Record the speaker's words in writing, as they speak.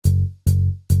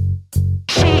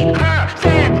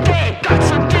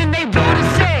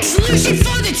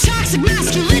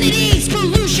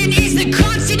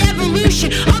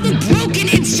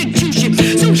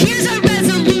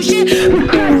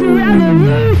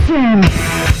Revolution.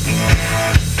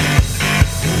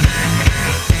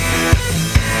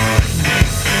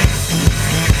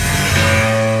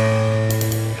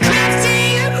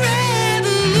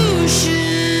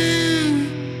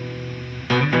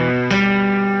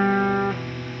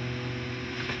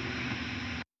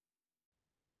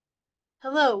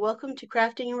 Hello, welcome to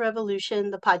Crafting a Revolution,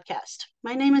 the podcast.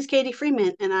 My name is Katie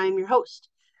Freeman, and I'm your host.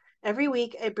 Every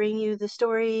week, I bring you the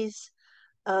stories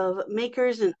of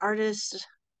makers and artists,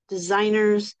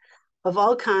 designers of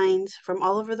all kinds from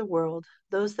all over the world,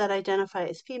 those that identify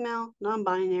as female,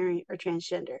 non-binary, or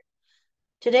transgender.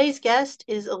 Today's guest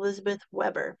is Elizabeth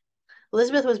Weber.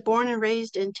 Elizabeth was born and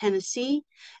raised in Tennessee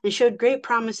and showed great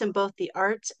promise in both the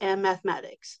arts and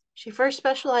mathematics. She first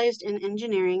specialized in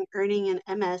engineering, earning an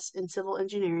MS in civil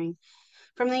engineering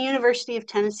from the University of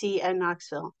Tennessee at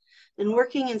Knoxville, and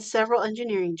working in several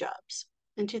engineering jobs.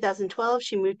 In 2012,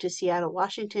 she moved to Seattle,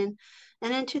 Washington,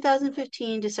 and in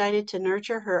 2015 decided to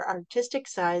nurture her artistic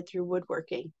side through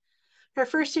woodworking. Her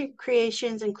first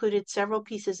creations included several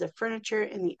pieces of furniture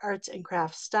in the arts and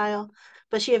crafts style,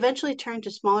 but she eventually turned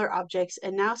to smaller objects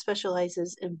and now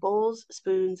specializes in bowls,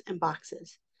 spoons, and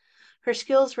boxes. Her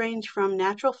skills range from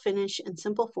natural finish and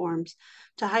simple forms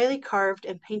to highly carved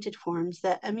and painted forms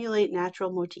that emulate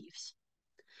natural motifs.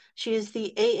 She is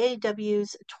the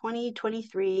AAW's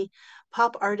 2023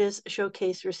 Pop Artist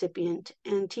Showcase recipient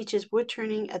and teaches wood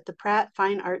turning at the Pratt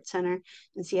Fine Art Center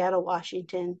in Seattle,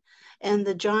 Washington, and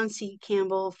the John C.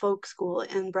 Campbell Folk School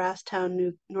in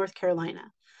Brasstown, North Carolina.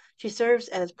 She serves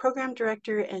as program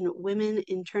director and women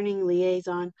in turning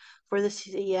liaison for the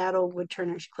Seattle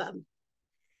Woodturners Club.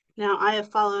 Now, I have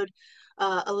followed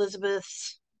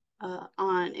Elizabeth's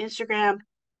on Instagram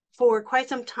for quite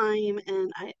some time,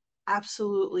 and I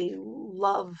absolutely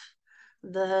love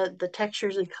the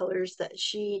textures and colors that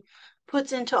she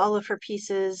puts into all of her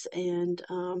pieces. And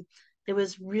it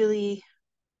was really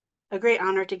a great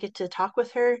honor to get to talk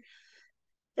with her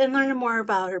and learn more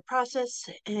about her process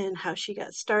and how she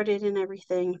got started and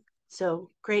everything.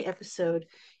 So, great episode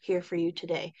here for you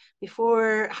today.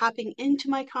 Before hopping into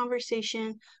my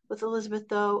conversation with Elizabeth,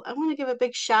 though, I want to give a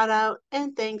big shout out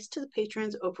and thanks to the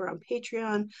patrons over on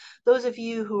Patreon. Those of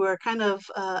you who are kind of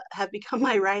have become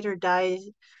my ride or die,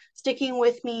 sticking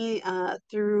with me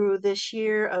through this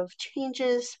year of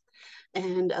changes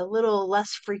and a little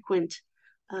less frequent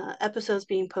episodes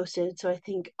being posted. So, I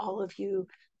thank all of you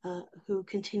who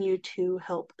continue to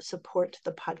help support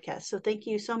the podcast. So thank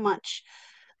you so much.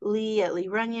 Lee at Lee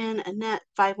Runyon, Annette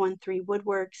 513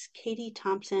 Woodworks, Katie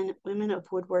Thompson, Women of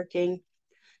Woodworking,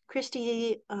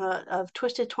 Christy of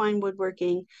Twisted Twine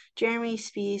Woodworking, Jeremy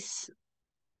Spees,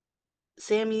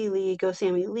 Sammy Lee, Go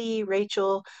Sammy Lee,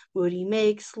 Rachel, Moody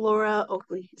Makes, Laura,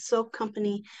 Oakley Soap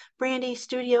Company, Brandy,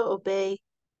 Studio Obey,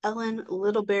 Ellen,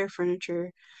 Little Bear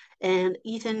Furniture, and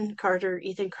Ethan Carter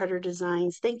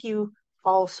Designs. Thank you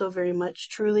all so very much.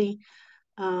 Truly,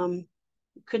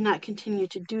 could not continue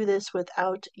to do this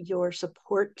without your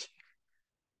support.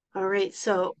 All right,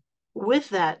 so with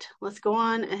that, let's go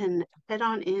on and head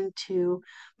on into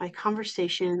my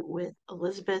conversation with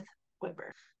Elizabeth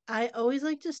Weber. I always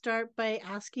like to start by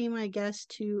asking my guests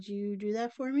to do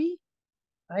that for me.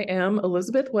 I am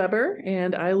Elizabeth Weber,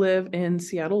 and I live in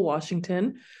Seattle,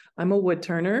 Washington. I'm a wood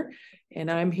turner, and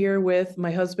I'm here with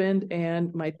my husband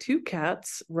and my two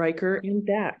cats, Riker and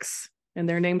Dax, and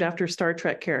they're named after Star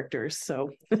Trek characters.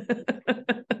 So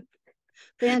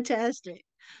fantastic.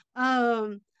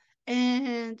 And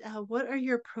what are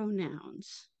your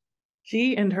pronouns?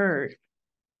 She and her.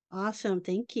 Awesome,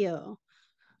 thank you.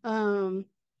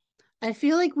 I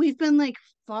feel like we've been like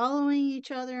following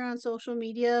each other on social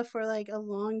media for like a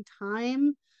long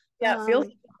time. Yeah, it feels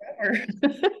like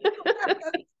forever.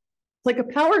 Like a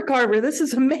power carver. This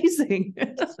is amazing.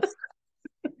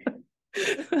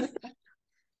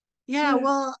 Yeah,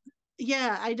 well,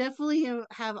 yeah, I definitely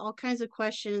have all kinds of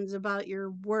questions about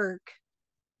your work.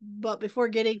 But before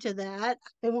getting to that,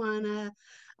 I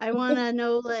wanna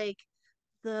know like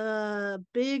the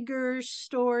bigger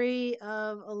story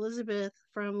of Elizabeth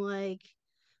from like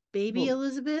baby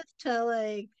Elizabeth to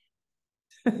like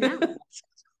now.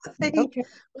 Like, Okay.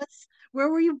 where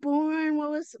were you born?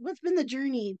 What's been the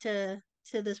journey to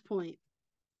this point?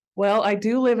 Well, I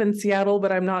do live in Seattle,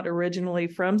 but I'm not originally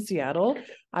from Seattle.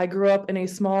 I grew up in a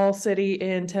small city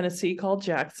in Tennessee called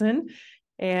Jackson.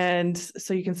 And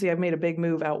so you can see I've made a big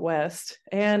move out west.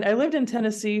 And I lived in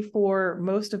Tennessee for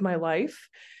most of my life.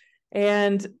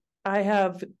 And I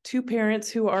have two parents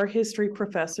who are history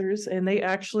professors, and they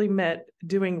actually met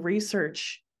doing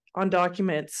research on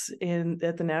documents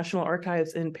at the National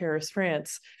Archives in Paris,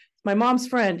 France. My mom's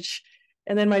French,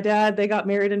 And then my dad, they got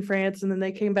married in France and then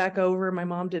they came back over. My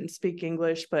mom didn't speak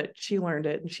English, but she learned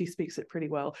it and she speaks it pretty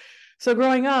well. So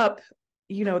growing up,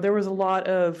 there was a lot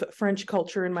of French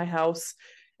culture in my house.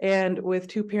 And with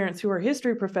two parents who are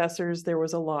history professors, there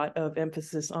was a lot of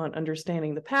emphasis on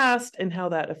understanding the past and how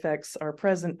that affects our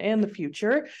present and the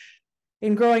future.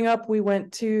 In growing up, we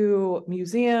went to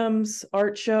museums,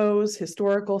 art shows,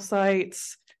 historical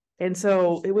sites. And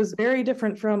so it was very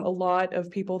different from a lot of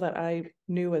people that I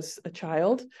knew as a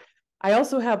child. I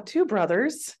also have two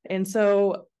brothers. And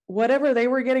so whatever they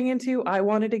were getting into, I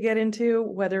wanted to get into,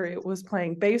 whether it was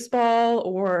playing baseball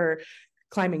or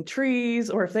climbing trees,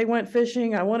 or if they went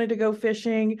fishing, I wanted to go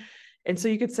fishing. And so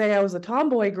you could say I was a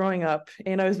tomboy growing up,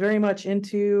 and I was very much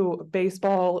into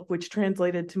baseball, which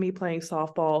translated to me playing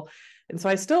softball. And so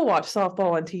I still watch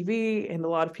softball on TV, and a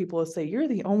lot of people will say, you're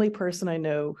the only person I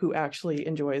know who actually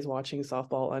enjoys watching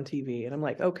softball on TV. And I'm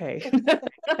like, okay,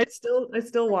 I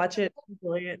still watch it,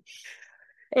 enjoy it.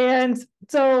 And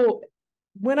so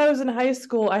when I was in high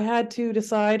school, I had to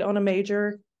decide on a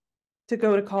major to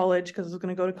go to college because I was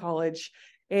going to go to college.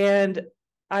 And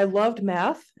I loved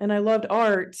math and I loved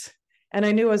art. And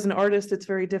I knew as an artist, it's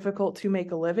very difficult to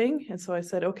make a living. And so I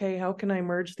said, okay, how can I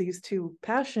merge these two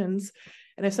passions?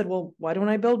 And I said, well, why don't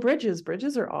I build bridges?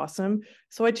 Bridges are awesome.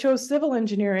 So I chose civil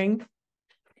engineering.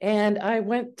 And I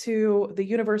went to the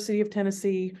University of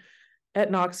Tennessee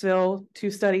at Knoxville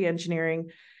to study engineering.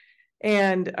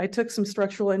 And I took some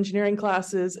structural engineering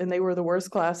classes, and they were the worst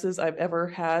classes I've ever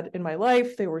had in my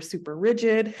life. They were super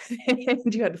rigid, and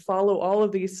you had to follow all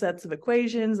of these sets of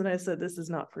equations. And I said, this is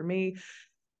not for me.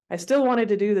 I still wanted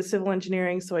to do the civil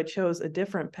engineering, so I chose a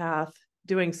different path,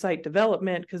 doing site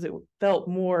development, because it felt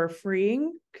more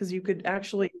freeing, because you could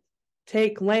actually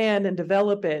take land and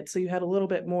develop it. So you had a little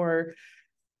bit more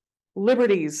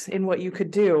liberties in what you could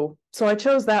do. So I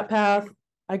chose that path.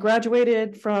 I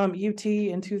graduated from UT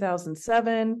in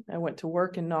 2007. I went to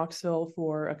work in Knoxville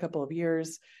for a couple of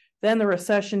years. Then the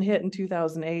recession hit in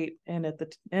 2008. And at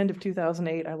the end of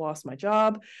 2008, I lost my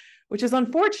job, which is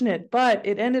unfortunate, but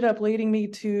it ended up leading me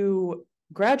to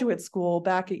graduate school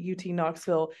back at UT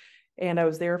Knoxville. And I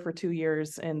was there for 2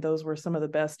 years. And those were some of the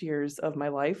best years of my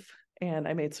life. And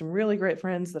I made some really great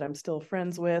friends that I'm still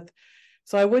friends with.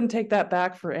 So I wouldn't take that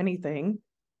back for anything.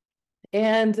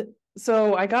 And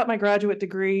so I got my graduate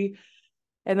degree,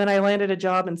 and then I landed a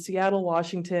job in Seattle,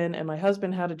 Washington, and my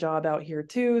husband had a job out here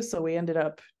too. So we ended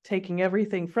up taking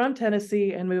everything from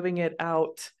Tennessee and moving it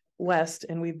out west,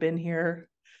 and we've been here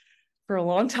for a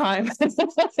long time.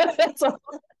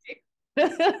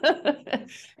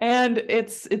 And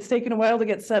it's taken a while to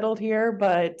get settled here,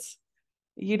 but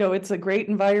it's a great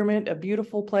environment, a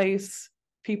beautiful place.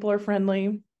 People are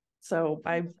friendly. So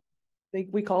I think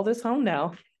we call this home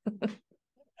now.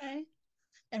 Okay.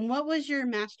 And what was your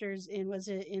master's in? Was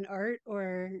it in art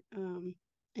or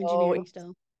engineering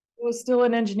still? It was still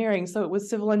in engineering. So it was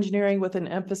civil engineering with an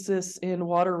emphasis in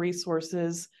water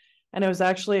resources. And I was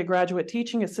actually a graduate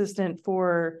teaching assistant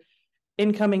for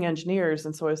incoming engineers.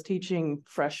 And so I was teaching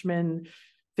freshmen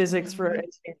physics for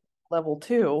level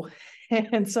 2.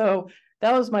 And so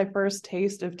that was my first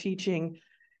taste of teaching.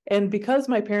 And because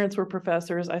my parents were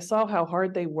professors, I saw how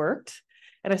hard they worked.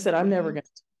 And I said, I'm never going to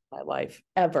teach my life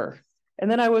ever. And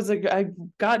then I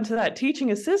got into that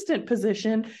teaching assistant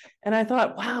position, and I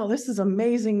thought, wow, this is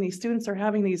amazing. These students are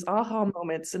having these aha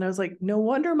moments. And I was like, no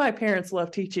wonder my parents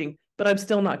love teaching, but I'm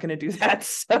still not going to do that.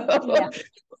 So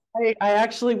I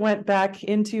actually went back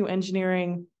into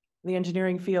engineering, the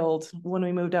engineering field, when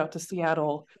we moved out to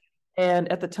Seattle.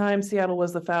 And at the time, Seattle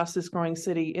was the fastest growing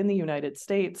city in the United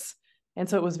States. And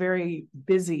so it was very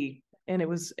busy, and it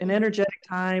was an energetic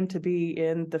time to be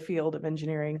in the field of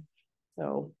engineering.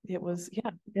 So it was,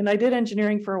 yeah. And I did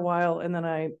engineering for a while, and then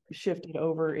I shifted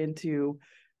over into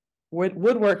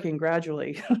woodworking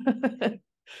gradually.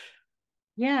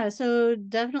 Yeah, so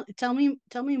definitely tell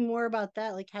me more about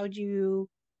that. Like how'd you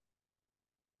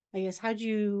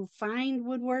find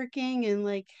woodworking, and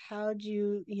like how'd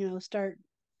you, start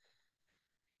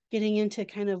getting into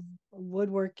kind of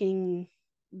woodworking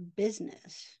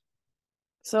business?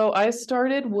 So I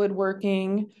started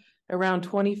woodworking around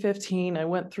 2015. I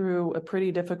went through a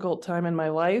pretty difficult time in my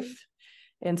life.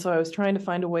 And so I was trying to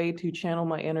find a way to channel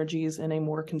my energies in a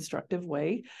more constructive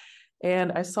way.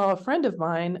 And I saw a friend of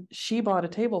mine, she bought a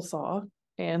table saw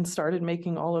and started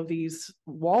making all of these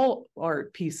wall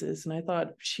art pieces. And I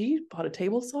thought, she bought a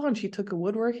table saw and she took a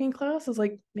woodworking class. I was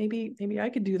like, maybe I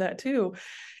could do that too.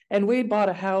 And we'd bought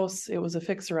a house. It was a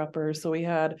fixer-upper. So we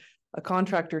had a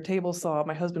contractor table saw.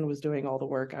 My husband was doing all the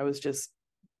work. I was just,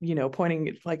 pointing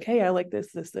it like, hey, I like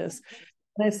this. And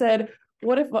I said,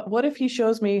 what if he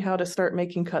shows me how to start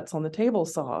making cuts on the table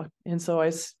saw? And so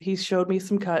he showed me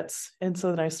some cuts. And so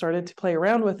then I started to play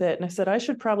around with it. And I said, I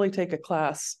should probably take a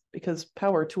class because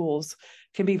power tools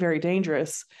can be very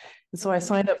dangerous. And so I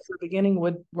signed up for a beginning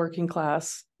woodworking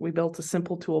class. We built a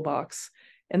simple toolbox.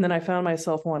 And then I found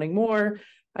myself wanting more.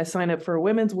 I signed up for a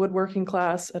women's woodworking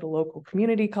class at a local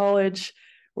community college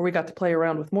where we got to play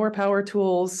around with more power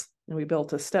tools. And we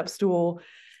built a step stool.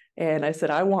 And I said,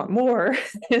 I want more.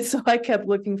 And so I kept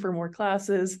looking for more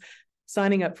classes,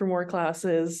 signing up for more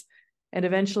classes, and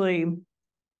eventually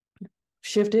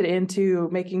shifted into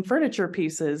making furniture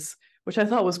pieces, which I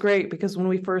thought was great because when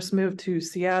we first moved to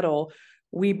Seattle,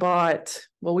 we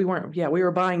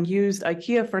were buying used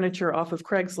IKEA furniture off of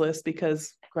Craigslist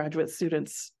because graduate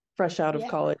students fresh out of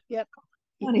college. Yep.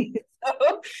 Money.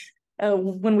 So,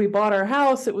 when we bought our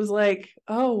house, it was like,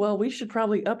 oh, well, we should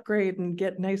probably upgrade and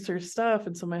get nicer stuff.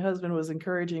 And so my husband was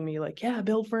encouraging me, like, yeah,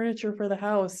 build furniture for the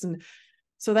house. And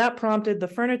so that prompted the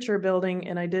furniture building.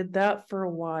 And I did that for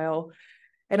a while.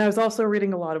 And I was also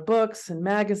reading a lot of books and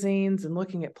magazines and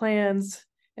looking at plans.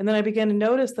 And then I began to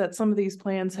notice that some of these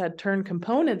plans had turn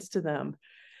components to them.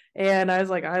 And I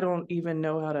was like, I don't even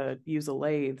know how to use a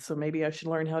lathe. So maybe I should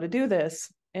learn how to do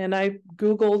this. And I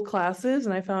Googled classes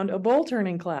and I found a bowl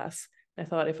turning class. I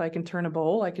thought if I can turn a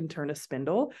bowl, I can turn a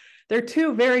spindle. They're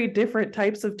two very different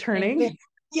types of turning.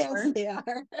 Yes, they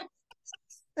are.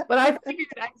 But I figured,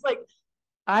 I was like,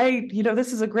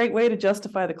 this is a great way to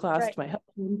justify the class to my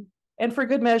husband. And for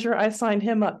good measure, I signed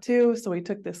him up too. So we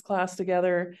took this class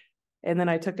together. And then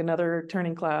I took another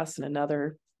turning class and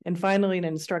another. And finally, an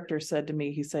instructor said to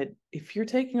me, he said, if you're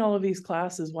taking all of these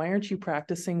classes, why aren't you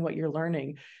practicing what you're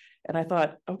learning? And I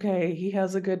thought, okay, he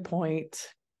has a good point.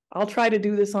 I'll try to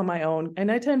do this on my own.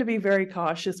 And I tend to be very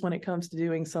cautious when it comes to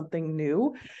doing something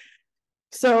new.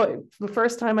 So the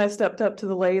first time I stepped up to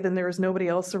the lathe and there was nobody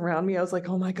else around me, I was like,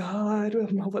 oh my God,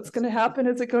 what's going to happen?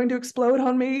 Is it going to explode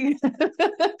on me?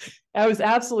 I was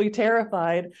absolutely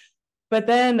terrified. But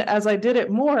then as I did it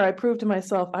more, I proved to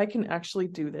myself, I can actually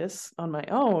do this on my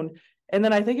own. And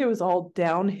then I think it was all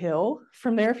downhill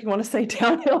from there, if you want to say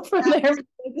downhill from there.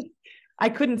 I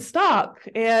couldn't stop.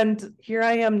 And here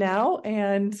I am now,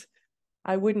 and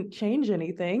I wouldn't change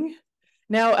anything.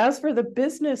 Now, as for the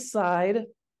business side,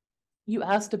 you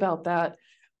asked about that.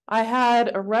 I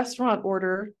had a restaurant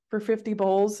order for 50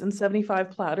 bowls and 75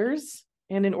 platters.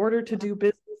 And in order to do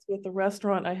business with the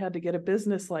restaurant, I had to get a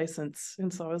business license.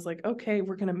 And so I was like, okay,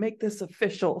 we're going to make this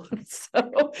official.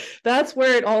 So that's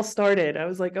where it all started. I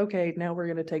was like, okay, now we're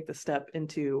going to take the step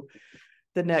into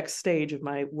the next stage of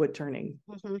my wood turning.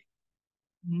 Mm-hmm.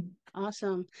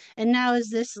 Awesome. And now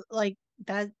is this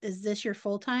your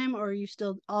full time, or are you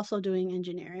still also doing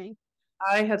engineering?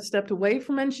 I have stepped away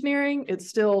from engineering. It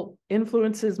still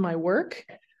influences my work,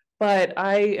 but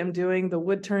I am doing the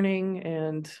wood turning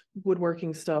and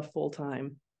woodworking stuff full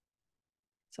time.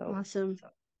 So awesome.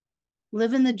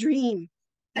 Living the dream.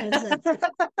 I'm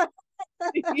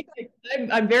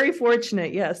very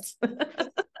fortunate, yes.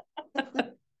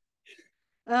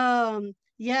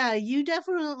 Yeah, you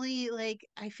definitely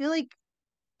I feel like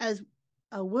as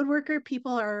a woodworker,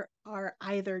 people are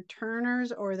either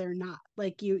turners or they're not.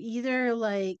 Like you either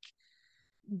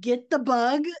get the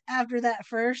bug after that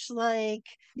first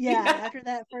after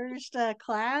that first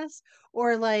class,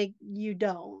 or you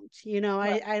don't.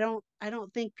 I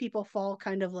don't think people fall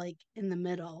kind of in the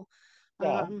middle.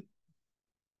 Yeah.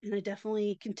 And I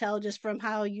definitely can tell just from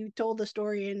how you told the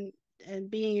story and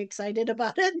being excited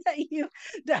about it that you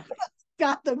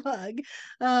got the bug.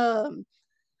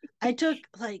 I took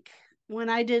when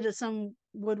I did some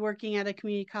woodworking at a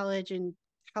community college in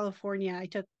California, I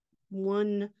took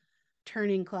one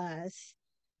turning class.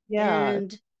 Yeah.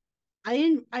 And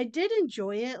I did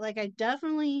enjoy it. I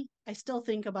still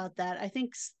think about that.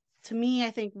 To me, I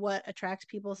think what attracts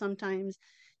people sometimes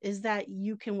is that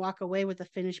you can walk away with a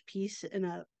finished piece in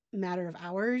a matter of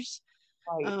hours.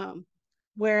 Right.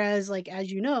 Whereas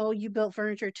as you built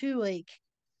furniture too,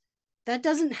 that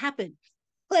doesn't happen.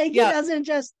 It doesn't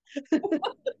just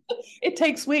it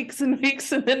takes weeks and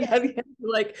weeks, and then by the end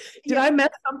you're like, did I mess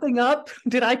something up?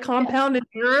 Did I compound an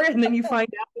error? And then you find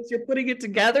out as you're putting it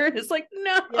together, and it's like,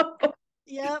 no.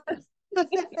 Yep.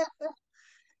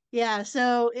 Yeah,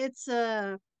 so it's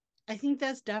I think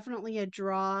that's definitely a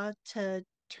draw to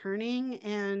turning.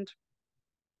 And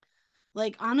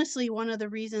honestly, one of the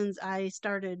reasons I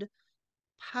started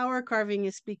power carving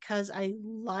is because I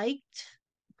liked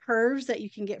curves that you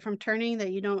can get from turning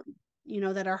that you don't,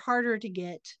 that are harder to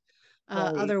get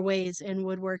other ways in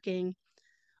woodworking.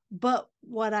 But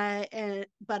but I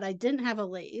didn't have a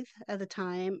lathe at the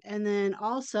time. And then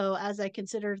also as I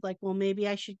considered well, maybe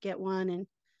I should get one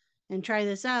and try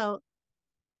this out.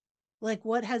 Like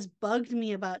what has bugged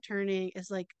me about turning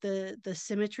is like the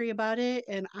symmetry about it,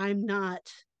 and I'm not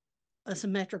a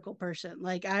symmetrical person.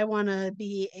 Like I want to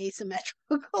be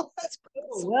asymmetrical as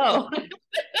Oh, possible. well,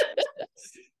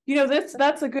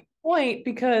 that's a good point,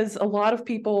 because a lot of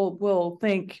people will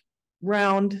think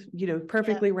round, Yeah.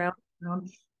 perfectly round.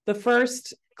 The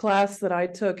first class that I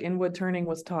took in wood turning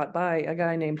was taught by a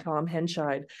guy named Tom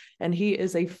Henscheid, and he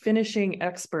is a finishing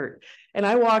expert. And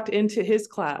I walked into his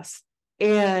class,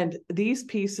 and these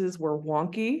pieces were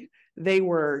wonky. They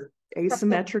were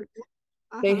asymmetrical.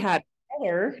 They Uh-huh. had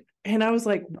color, and I was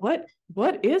like,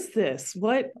 what is this?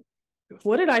 What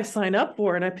did I sign up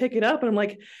for? And I pick it up and I'm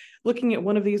like looking at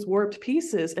one of these warped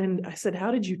pieces. And I said,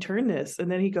 how did you turn this? And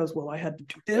then he goes, well, I had to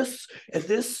do this and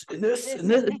this and this and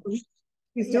this.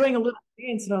 He's Yeah. doing a little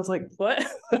dance. And I was like, what?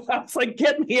 I was like,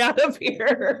 get me out of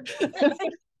here.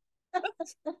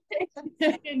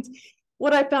 And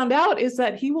what I found out is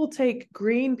that he will take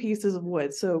green pieces of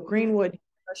wood. So green wood,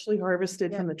 freshly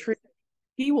harvested Yeah. from the tree.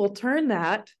 He will turn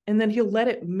that and then he'll let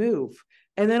it move.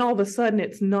 And then all of a sudden,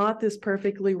 it's not this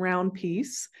perfectly round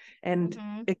piece. And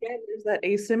Mm-hmm. again, there's that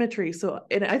asymmetry. So,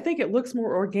 and I think it looks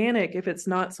more organic if it's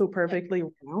not so Yep. perfectly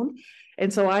round.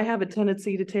 And so I have a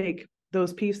tendency to take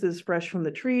those pieces fresh from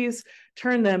the trees,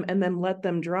 turn them, and then let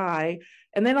them dry.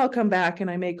 And then I'll come back and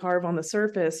I may carve on the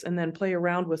surface and then play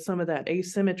around with some of that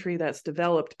asymmetry that's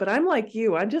developed. But I'm like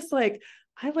you, I'm just like,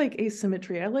 I like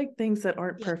asymmetry. I like things that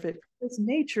aren't Yep. perfect, because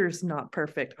nature's not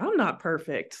perfect. I'm not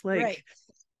perfect. Right. Like,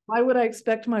 why would I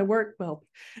expect my work? Well,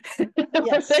 why would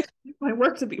I Yes. expect my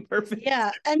work to be perfect?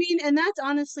 Yeah. I mean, and that's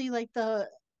honestly like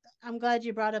I'm glad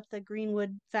you brought up the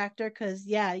greenwood factor because,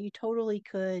 yeah, you totally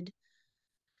could.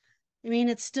 I mean,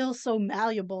 it's still so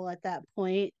malleable at that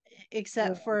point, Yeah.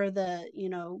 except for the,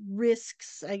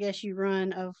 risks, I guess, you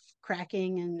run of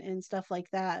cracking and stuff like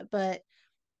that. But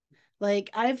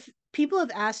like, people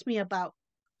have asked me about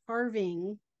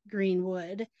carving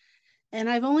greenwood, and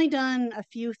I've only done a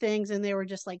few things, and they were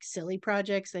just like silly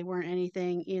projects. They weren't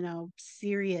anything,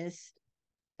 serious.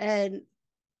 And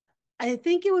I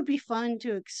think it would be fun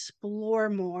to explore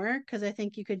more because I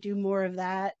think you could do more of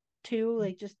that too.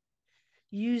 Like just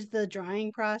use the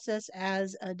drying process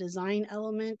as a design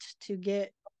element to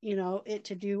get, it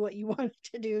to do what you want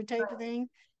it to do type of thing.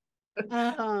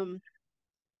 Um,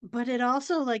 but it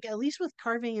also like at least with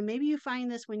carving, and maybe you find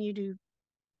this when you do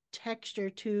texture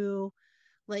too,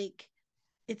 like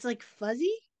it's like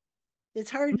fuzzy.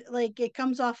 It's hard, like it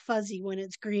comes off fuzzy when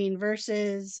it's green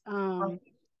versus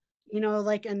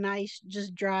like a nice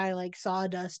just dry like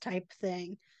sawdust type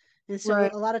thing. And so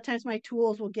Right. a lot of times my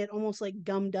tools will get almost like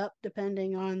gummed up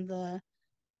depending on the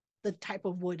type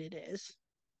of wood it is.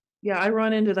 Yeah, I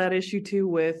run into that issue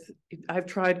too I've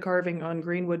tried carving on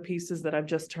greenwood pieces that I've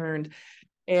just turned,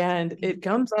 and it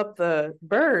gums up the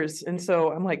burrs. And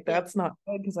so I'm like, Yep. that's not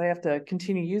good, because I have to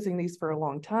continue using these for a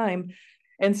long time.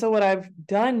 And so what I've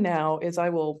done now is I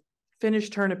will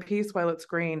turn a piece while it's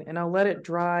green, and I'll let it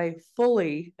dry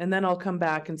fully, and then I'll come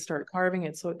back and start carving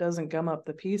it so it doesn't gum up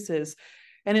the pieces.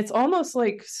 And it's almost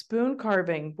like spoon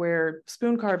carving, where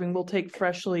spoon carving will take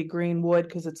freshly green wood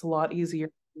because it's a lot easier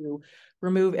to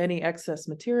remove any excess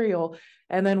material,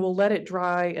 and then we'll let it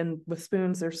dry. And with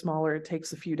spoons, they're smaller. It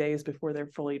takes a few days before they're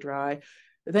fully dry.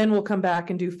 Then we'll come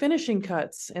back and do finishing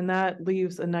cuts, and that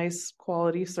leaves a nice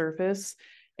quality surface.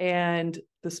 And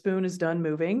the spoon is done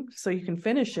moving, so you can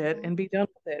finish it Mhm. and be done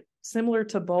with it, similar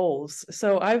to bowls.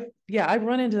 So I've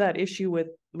run into that issue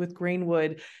with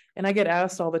greenwood, and I get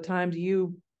asked all the time, do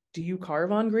you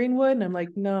carve on greenwood? And I'm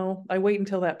like, no, I wait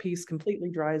until that piece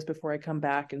completely dries before I come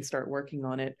back and start working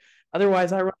on it.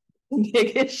 Otherwise, I run into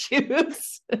big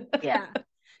issues. Yeah.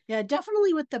 Yeah,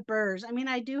 definitely with the burrs. I mean,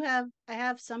 I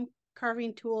have some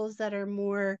carving tools that are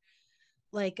more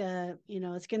like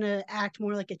it's going to act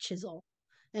more like a chisel.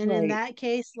 And in Right. that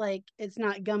case, like it's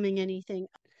not gumming anything.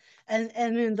 And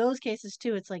in those cases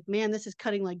too, it's like, man, this is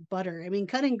cutting like butter. I mean,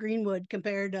 cutting greenwood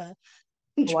compared to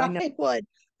Oh, I know. dry wood,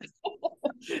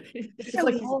 it's It's so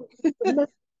like, easy. oh, goodness,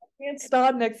 I can't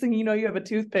stop. Next thing you know, you have a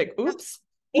toothpick. Yep. Oops.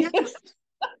 Yes.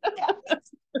 Yes.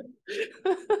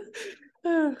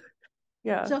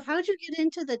 Yeah. So how'd you get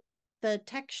into the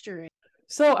texturing?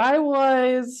 So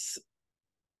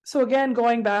so again,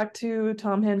 going back to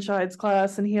Tom Henscheid's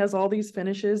class, and he has all these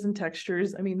finishes and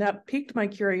textures. I mean, that piqued my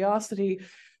curiosity,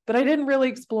 but I didn't really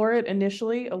explore it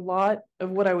initially. A lot of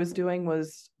what I was doing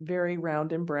was very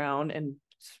round and brown and,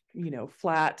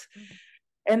 flat.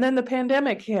 And then the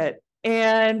pandemic hit.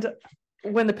 And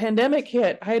when the pandemic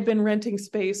hit, I had been renting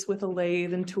space with a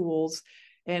lathe and tools.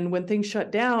 And when things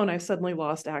shut down, I suddenly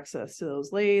lost access to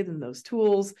those lathe and those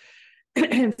tools.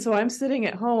 And so I'm sitting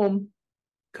at home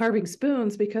carving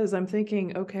spoons because I'm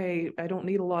thinking, okay, I don't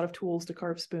need a lot of tools to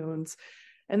carve spoons.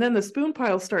 And then the spoon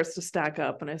pile starts to stack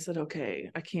up. And I said, okay,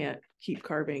 I can't keep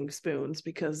carving spoons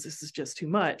because this is just too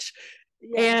much.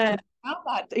 Yeah.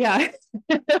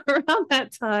 And around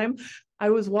that time, I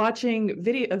was watching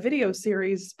a video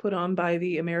series put on by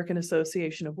the American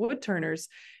Association of Woodturners,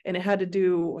 and it had to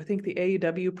do, I think, the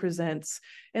AEW Presents,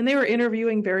 and they were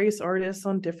interviewing various artists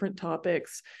on different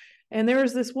topics. And there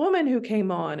was this woman who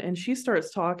came on, and she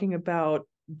starts talking about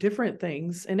different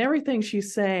things, and everything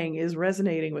she's saying is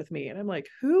resonating with me. And I'm like,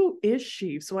 who is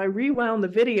she? So I rewound the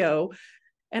video,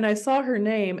 and I saw her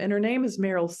name, and her name is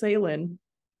Meryl Salin.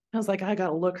 I was like, I got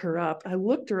to look her up. I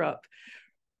looked her up,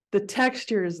 the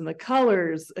textures and the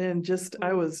colors, and just,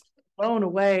 I was blown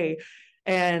away.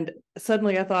 And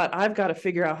suddenly I thought, I've got to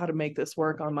figure out how to make this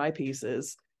work on my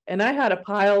pieces. And I had a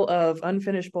pile of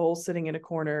unfinished bowls sitting in a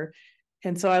corner.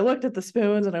 And so I looked at the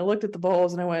spoons and I looked at the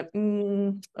bowls and I went,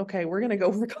 okay, we're going to go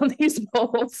work on these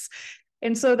bowls.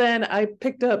 And so then I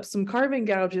picked up some carving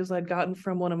gouges I'd gotten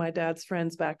from one of my dad's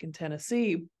friends back in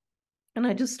Tennessee. And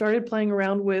I just started playing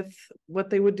around with what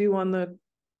they would do on the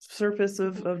surface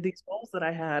of these bowls that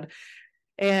I had.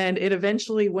 And it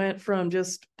eventually went from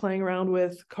just playing around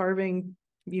with carving,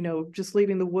 just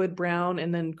leaving the wood brown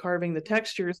and then carving the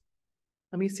textures.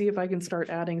 Let me see if I can start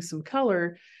adding some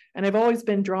color. And I've always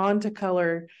been drawn to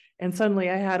color. And suddenly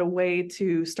I had a way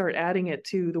to start adding it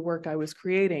to the work I was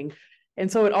creating.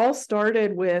 And so it all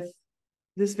started with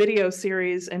this video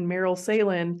series and Meryl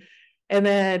Salin. And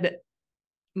then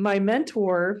my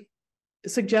mentor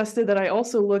suggested that I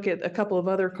also look at a couple of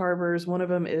other carvers. One of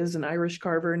them is an Irish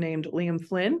carver named Liam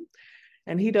Flynn,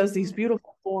 and he does these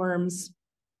beautiful forms,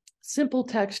 simple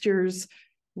textures,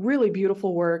 really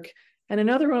beautiful work. And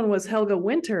another one was Helga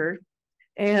Winter,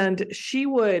 and she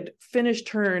would finish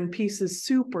turn pieces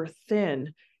super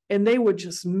thin, and they would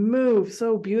just move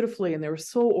so beautifully, and they were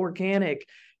so organic.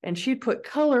 And she'd put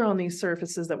color on these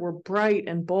surfaces that were bright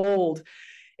and bold.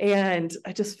 And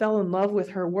I just fell in love with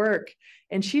her work.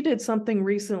 And she did something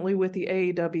recently with the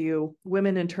AEW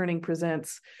Women in Turning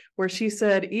Presents, where she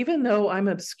said, even though I'm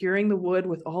obscuring the wood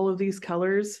with all of these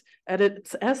colors, at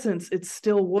its essence, it's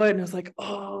still wood. And I was like,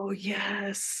 oh,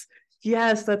 yes.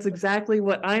 Yes, that's exactly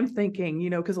what I'm thinking,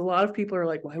 because a lot of people are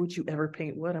like, why would you ever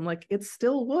paint wood? I'm like, it's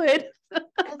still wood,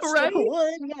 It's right? still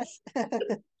wood, yes.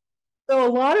 So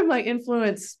a lot of my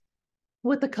influence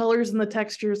with the colors and the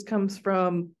textures comes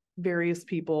from various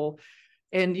people.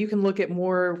 And you can look at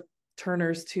more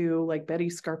turners too, like Betty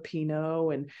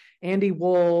Scarpino and Andy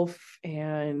Wolf,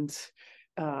 and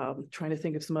trying to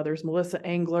think of some others, Melissa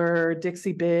Engler,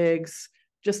 Dixie Biggs,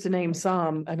 just to name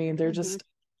some. I mean, they're just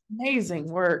amazing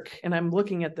work. And I'm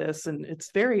looking at this and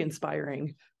it's very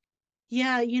inspiring.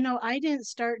 Yeah, I didn't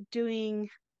start doing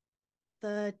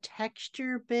the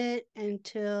texture bit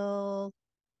until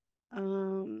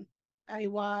I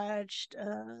watched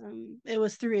it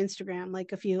was through Instagram,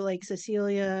 like a few, like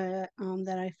Cecilia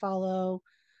that I follow.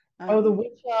 Oh, the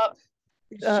wood shop.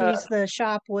 She's the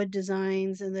Shop Wood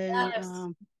Designs, and then Yes.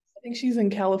 I think she's in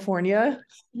California.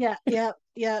 yeah.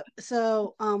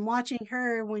 So watching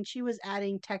her when she was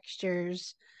adding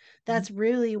textures, that's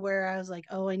really where I was like,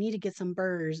 oh, I need to get some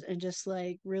burrs and just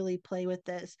like really play with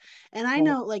this. And I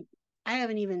know, like, I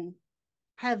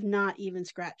have not even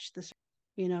scratched this,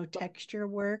 texture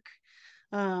work,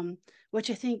 which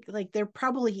I think, like, there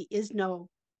probably is no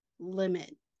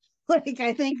limit. Like,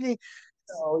 I think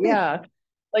Oh, yeah.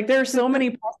 Like there are so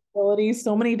many possibilities,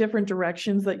 so many different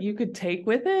directions that you could take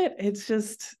with it. It's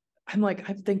just, I'm like,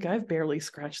 I think I've barely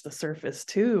scratched the surface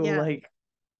too. yeah, Like,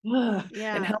 and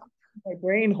yeah. how does my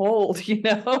brain hold,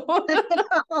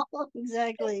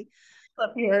 Exactly.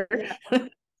 up here. Yeah,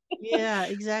 yeah,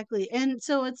 exactly. And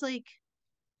so it's like,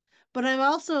 but I've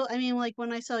also, I mean, like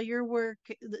when I saw your work,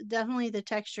 definitely the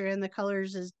texture and the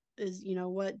colors is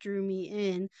what drew me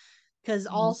in, because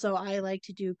also I like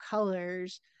to do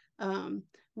colors. Um,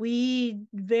 we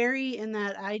vary in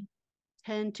that I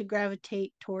tend to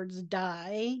gravitate towards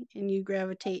dye and you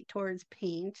gravitate towards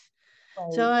paint.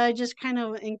 So Right. I just kind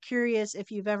of am curious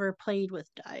if you've ever played with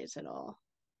dyes at all.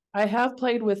 I have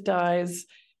played with dyes,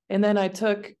 and then I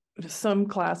took some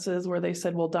classes where they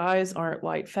said, well, dyes aren't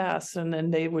light fast. And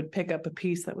then they would pick up a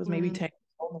piece that was maybe 10 years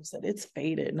old and said, it's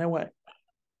faded. And I went,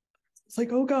 it's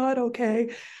like, oh God,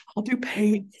 okay, I'll do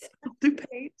paint. I'll do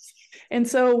paint. And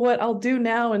so what I'll do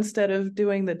now instead of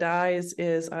doing the dyes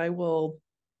is I will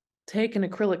take an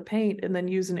acrylic paint and then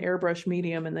use an airbrush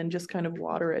medium and then just kind of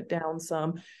water it down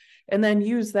some, and then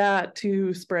use that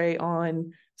to spray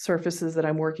on surfaces that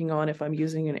I'm working on if I'm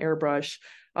using an airbrush.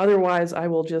 Otherwise, I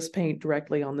will just paint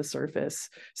directly on the surface.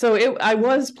 So I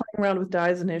was playing around with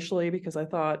dyes initially because I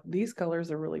thought these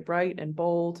colors are really bright and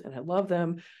bold and I love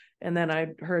them. And then I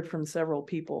heard from several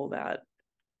people that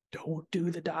don't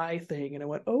do the dye thing. And I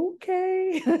went,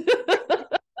 okay.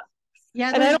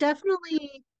 Yeah, And I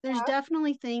there's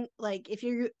definitely thing like if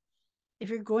you're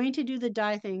going to do the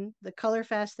dye thing, the color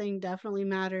fast thing definitely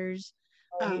matters.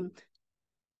 don't. Um,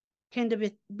 can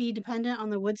be dependent on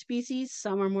the wood species.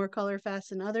 Some are more color fast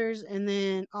than others, and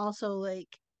then also like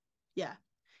yeah,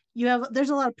 there's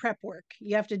a lot of prep work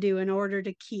you have to do in order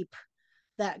to keep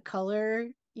that color,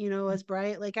 as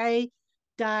bright. Like I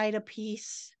dyed a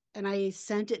piece and I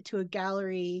sent it to a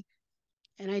gallery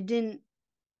and I didn't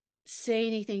say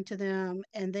anything to them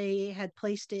and they had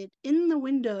placed it in the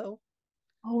window.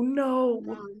 Oh no.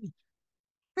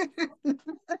 Um,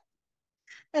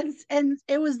 and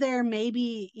it was there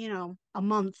maybe a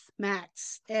month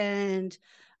max, and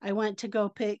I went to go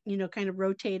pick, kind of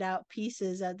rotate out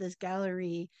pieces at this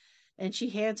gallery, and she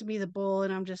hands me the bowl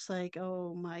and I'm just like,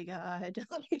 oh my god.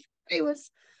 it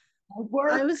was I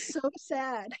Work. was so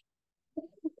sad.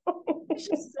 It's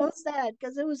just so sad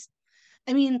because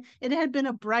I mean, it had been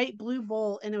a bright blue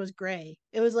bowl and it was gray.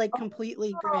 It was like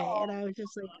completely gray. And Oh, I was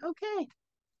just like, okay.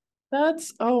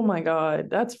 oh my God,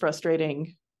 that's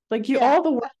frustrating. Like you Yeah. all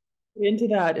the work into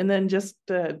that and then just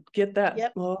get that.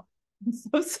 Yep. Oh, I'm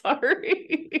so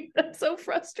sorry. That's so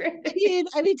frustrating.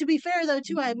 I mean, to be fair though,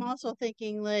 too, I'm also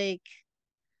thinking like,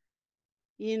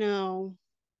 you know,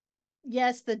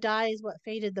 yes, the dye is what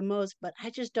faded the most, but I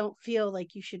just don't feel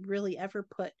like you should really ever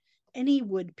put any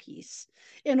wood piece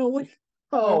in a window.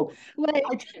 Oh, Like,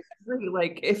 I totally agree.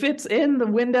 Like if it's in the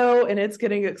window and it's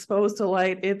getting exposed to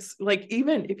light, it's like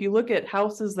even if you look at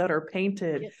houses that are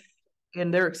painted yep,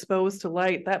 and they're exposed to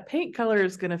light, that paint color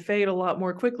is going to fade a lot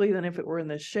more quickly than if it were in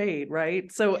the shade,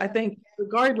 right? So I yep, think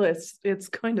regardless, it's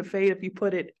going to fade if you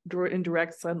put it in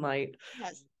direct sunlight.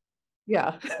 yes,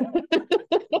 Yeah.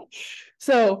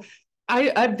 So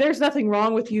I there's nothing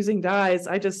wrong with using dyes.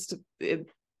 yep,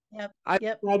 I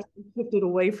yep, I shifted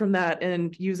away from that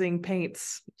and using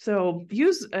paints. So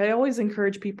I always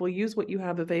encourage people use what you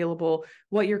have available,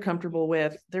 what you're comfortable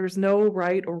with. There's no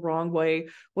right or wrong way.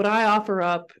 What I offer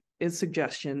up is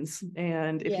suggestions.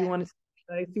 And if you yeah, want to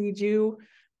I feed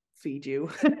you.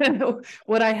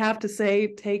 What I have to say,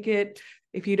 take it.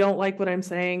 If you don't like what I'm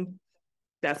saying,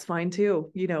 that's fine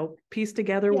too. Piece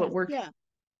together what yes, works. yeah.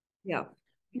 Yeah.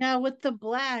 Now with the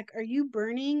black, are you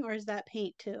burning or is that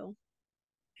paint too?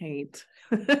 Paint.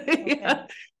 Okay. Yeah,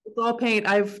 it's all paint.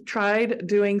 I've tried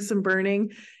doing some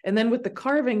burning. And then with the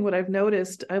carving, what I've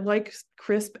noticed, I like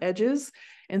crisp edges.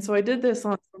 And so I did this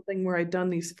on something where I'd done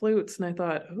these flutes and I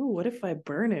thought, oh, what if I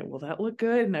burn it? Will that look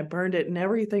good? And I burned it and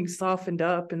everything softened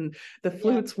up and the Yeah.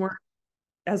 flutes weren't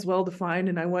as well defined.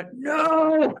 And I went,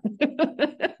 no.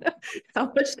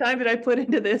 How much time did I put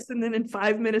into this? And then in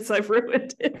 5 minutes, I've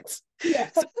ruined it. Yeah.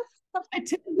 So I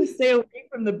tend to stay away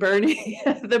from the burning.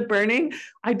 The burning.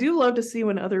 I do love to see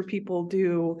when other people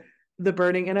do the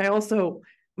burning. And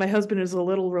my husband is a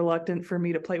little reluctant for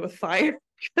me to play with fire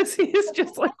because he is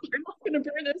just like, you're not going to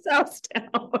burn this house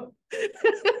down.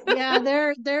 Yeah,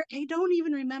 I don't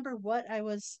even remember what I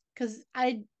was because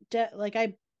I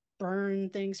burn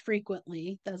things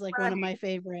frequently. That's like one of Right. my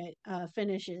favorite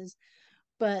finishes.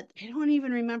 But I don't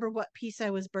even remember what piece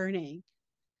I was burning.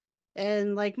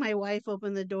 And like my wife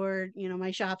opened the door,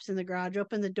 my shop's in the garage,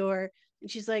 opened the door,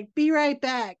 and she's like, "Be right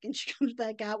back." And she comes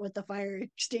back out with the fire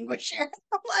extinguisher.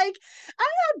 I'm like,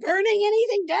 I'm not burning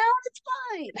anything down. It's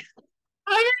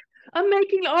fine. I'm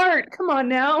making art. Come on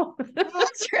now.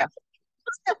 That's true.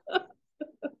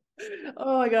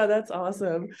 Oh my God, that's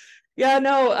awesome. Yeah,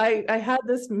 no, I had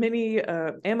this mini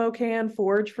ammo can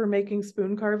forge for making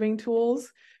spoon carving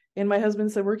tools. And my husband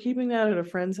said, we're keeping that at a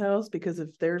friend's house because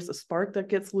if there's a spark that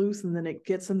gets loose and then it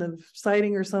gets in the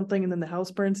siding or something and then the house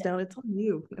burns down, it's on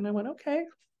you. And I went, okay,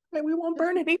 we won't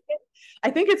burn anything. I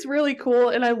think it's really cool.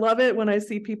 And I love it when I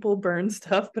see people burn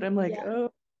stuff, but I'm like, Yeah.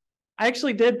 oh, I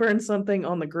actually did burn something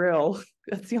on the grill.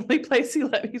 That's the only place he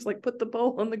let me. He's like, put the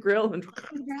bowl on the grill and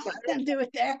And do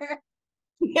it there.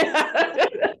 yeah.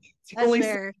 It's the That's only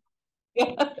fair.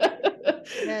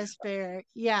 That's fair.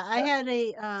 Yeah, I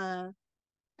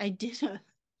did a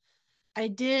I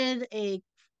did a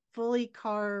fully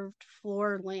carved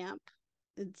floor lamp.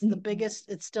 It's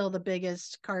still the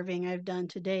biggest carving I've done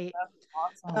to date.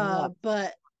 awesome. Yeah.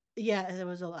 But yeah, it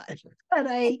was a lot. But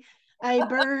I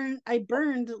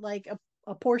burned like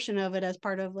a portion of it as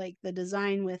part of like the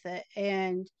design with it.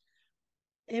 And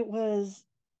it was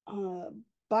uh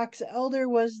box elder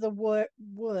was the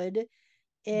wood.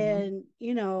 Mhm.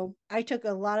 And I took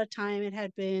a lot of time. It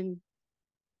had been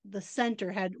the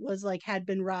center had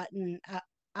been rotten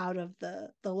out of the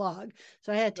log.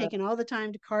 So I had taken all the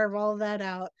time to carve all of that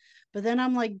out. But then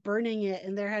I'm like burning it,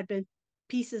 and there had been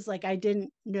pieces like I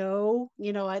didn't know,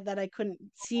 that I couldn't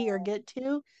see or get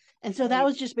to. And so that Right.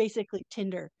 was just basically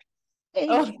tinder. And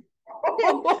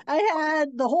Oh. I had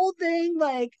the whole thing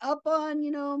like up on,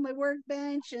 my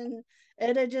workbench, and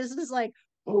it just was like,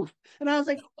 oof. And I was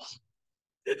like,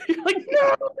 You're like,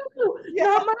 no, yeah,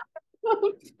 not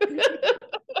my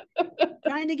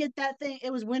trying to get that thing.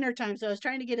 It was wintertime, so I was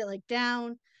trying to get it like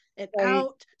down and right.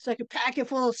 out so I could pack it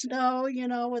full of snow,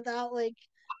 without like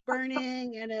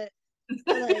burning. And it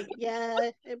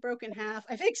broke in half.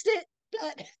 I fixed it,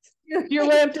 but Your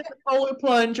lamp did the polar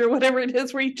plunge or whatever it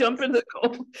is where you jump in the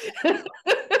cold.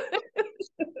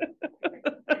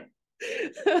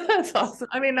 That's awesome.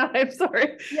 I mean, I'm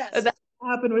sorry yes, that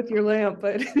happened with your lamp,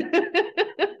 but it's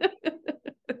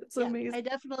yeah, amazing.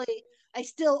 I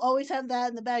still always have that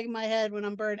in the back of my head when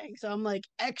I'm burning. So I'm like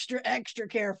extra, extra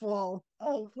careful.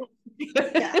 Oh,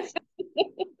 yeah.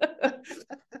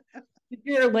 Did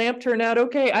your lamp turn out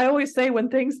okay? I always say when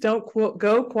things don't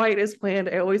go quite as planned,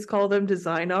 I always call them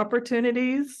design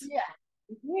opportunities. Yeah,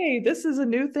 Hey, this is a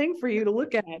new thing for you to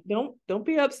look at. Don't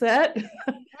be upset.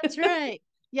 that's right.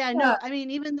 Yeah, Yeah, no, I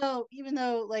mean, even though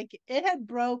like it had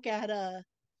broke at a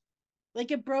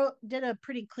like it broke did a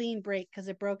pretty clean break because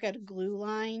it broke at a glue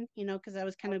line, because I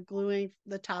was kind of gluing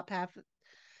the top half to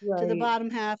the right. bottom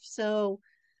half. So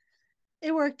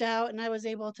it worked out and I was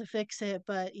able to fix it.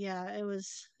 But yeah, it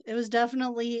was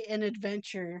definitely an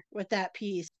adventure with that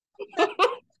piece.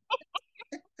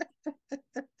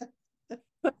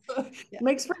 Yeah.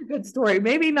 Makes for a good story.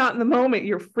 Maybe not in the moment,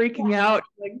 you're freaking out,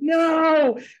 like,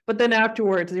 no, but then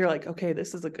afterwards, you're like, okay,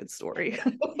 this is a good story.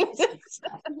 Yes,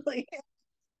 exactly.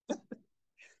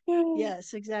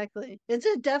 Yes, exactly.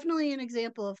 Definitely an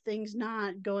example of things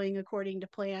not going according to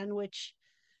plan, which,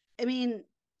 I mean,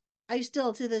 I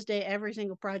still to this day, every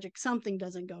single project, something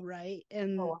doesn't go right.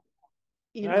 And,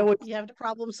 I always you have to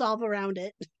problem solve around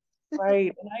it.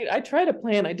 right. And I try to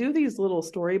plan. I do these little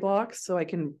story blocks so I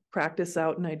can practice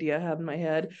out an idea I have in my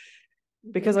head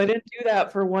because I didn't do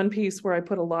that for one piece where I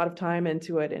put a lot of time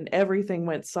into it and everything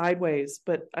went sideways.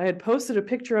 But I had posted a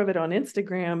picture of it on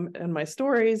Instagram and my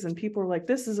stories, and people were like,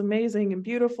 this is amazing and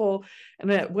beautiful.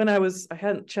 And when I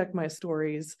hadn't checked my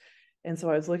stories. And so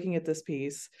I was looking at this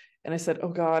piece and I said, oh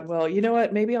God, well, you know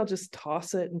what? Maybe I'll just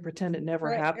toss it and pretend it never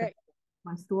Right, happened. right.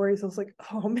 My stories. I was like,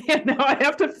 oh man, now I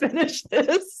have to finish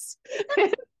this.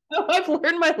 So I've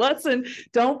learned my lesson.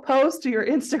 Don't post your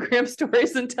Instagram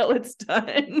stories until it's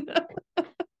done.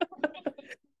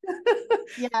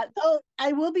 Yeah, though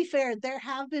I will be fair, there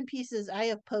have been pieces I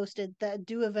have posted that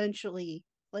do eventually,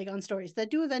 like on stories, that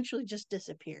do eventually just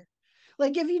disappear.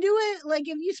 Like if you do it, like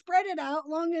if you spread it out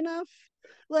long enough,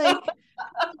 like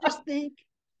people just think,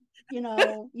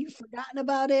 you've forgotten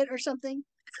about it or something.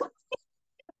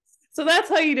 So that's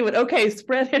how you do it. Okay,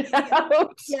 spread it Yeah.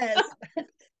 out. Yes.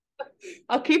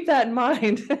 I'll keep that in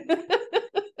mind.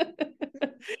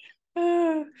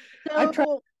 I've tried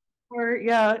So before,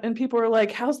 yeah, and people are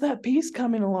like, how's that piece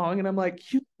coming along? And I'm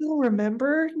like, you still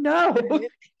remember? No. right.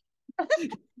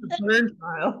 Burn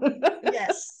file.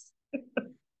 Yes.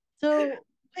 So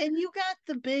and you got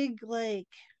the big like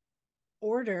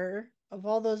order of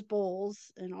all those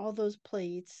bowls and all those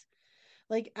plates.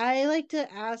 Like I like to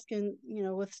ask, and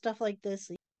with stuff like this,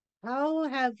 like, how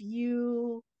have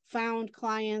you found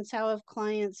clients? How have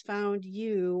clients found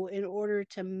you in order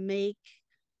to make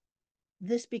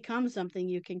this become something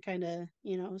you can kind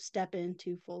of, step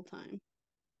into full time?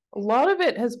 A lot of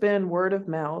it has been word of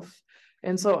mouth.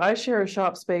 And so I share a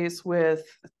shop space with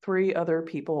 3 other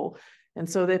people. And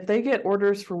so if they get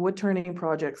orders for wood turning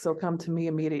projects, they'll come to me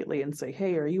immediately and say,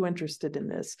 hey, are you interested in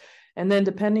this? And then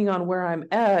depending on where I'm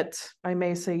at, I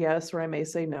may say yes or I may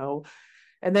say no.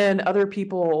 And then other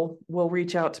people will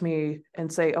reach out to me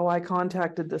and say, oh, I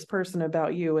contacted this person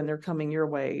about you and they're coming your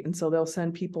way. And so they'll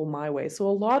send people my way. So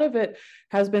a lot of it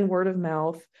has been word of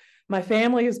mouth. My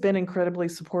family has been incredibly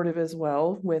supportive as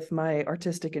well with my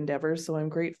artistic endeavors. So I'm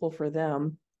grateful for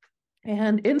them.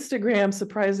 And Instagram,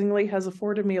 surprisingly, has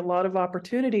afforded me a lot of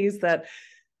opportunities that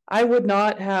I would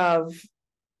not have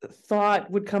thought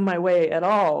would come my way at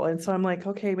all. And so I'm like,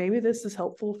 okay, maybe this is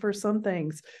helpful for some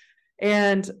things.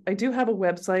 And I do have a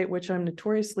website, which I'm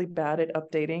notoriously bad at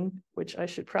updating, which I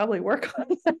should probably work on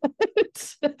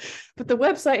it. But the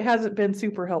website hasn't been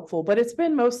super helpful, but it's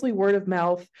been mostly word of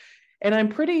mouth. And I'm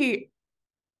pretty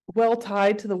well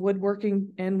tied to the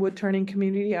woodworking and wood turning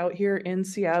community out here in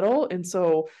Seattle. And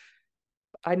so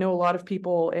I know a lot of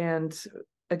people, and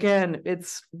again,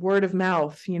 it's word of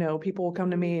mouth. People will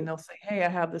come to me and they'll say, hey, I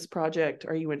have this project,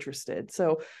 are you interested?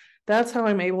 So that's how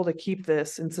I'm able to keep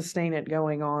this and sustain it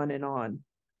going on and on.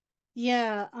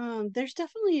 Yeah, there's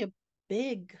definitely a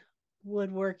big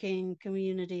woodworking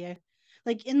community.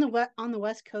 Like on the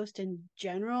West Coast in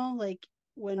general, like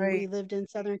when we Right. lived in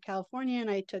Southern California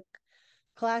and I took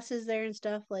classes there and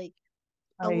stuff, like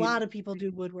a Right. lot of people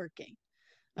do woodworking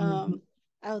Mhm. um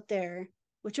out there,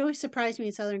 which always surprised me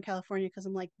in Southern California because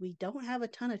I'm like, we don't have a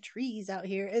ton of trees out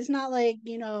here. It's not like,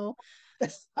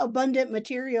 abundant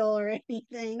material or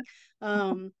anything.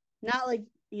 Not like,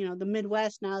 the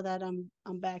Midwest now that I'm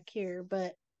back here,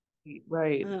 but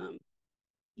Right. um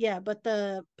yeah, but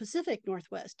the Pacific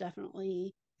Northwest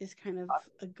definitely is kind of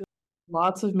a good.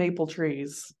 Lots of maple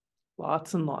trees,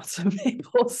 lots and lots of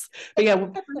maples. But yeah,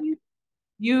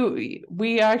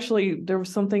 we actually, there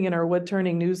was something in our wood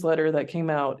turning newsletter that came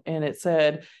out and it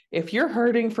said, if you're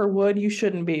hurting for wood, you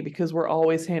shouldn't be, because we're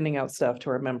always handing out stuff to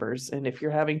our members. And if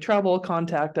you're having trouble,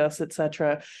 contact us,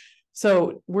 etc.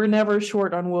 So we're never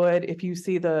short on wood. If you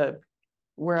see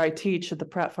where I teach at the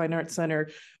Pratt Fine Arts Center,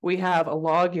 we have a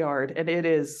log yard and it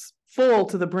is full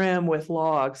to the brim with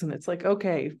logs. And it's like,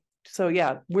 okay, so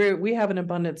yeah, we have an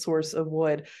abundant source of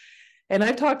wood. And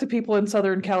I've talked to people in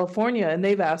Southern California and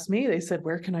they've asked me, they said,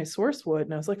 where can I source wood?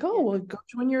 And I was like, oh, Yeah, well, go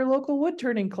join your local wood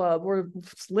turning club or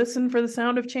listen for the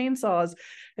sound of chainsaws.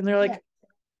 And they're yeah, like,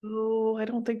 oh, I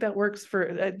don't think that works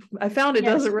I found it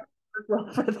yes, doesn't really work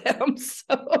well for them.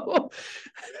 So,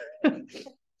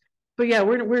 but yeah,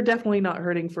 we're definitely not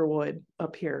hurting for wood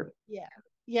up here. yeah,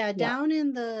 yeah. Yeah. Down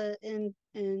in the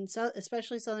in South,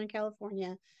 especially Southern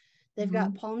California, they've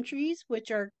got Mhm. palm trees,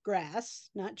 which are grass,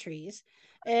 not trees,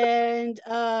 and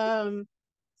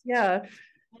Yeah.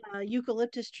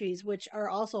 eucalyptus trees, which are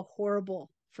also horrible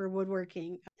for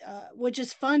woodworking. Which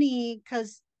is funny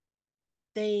because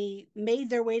they made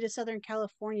their way to Southern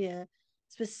California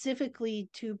specifically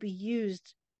to be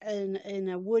used in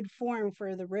a wood form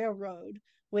for the railroad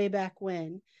way back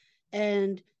when.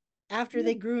 And after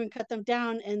they grew and cut them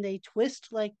down and they twist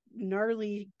like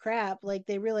gnarly crap, like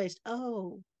they realized,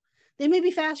 oh, they may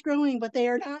be fast growing, but they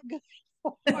are not good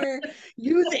for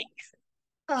using.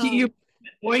 You Um,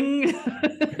 boing.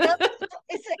 yep,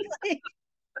 basically.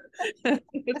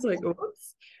 It's like,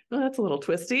 whoops, well, that's a little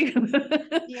twisty.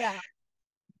 Yeah.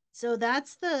 So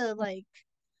that's the like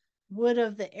wood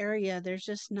of the area. There's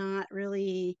just not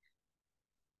really,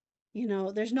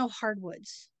 there's no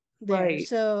hardwoods there. Right.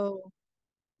 So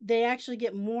they actually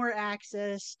get more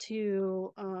access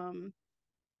to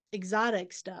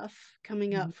exotic stuff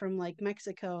coming Mhm. up from like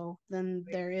Mexico than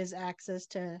there is access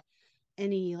to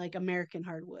any like American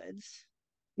hardwoods.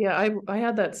 Yeah, I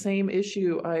had that same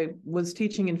issue. I was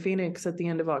teaching in Phoenix at the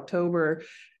end of October,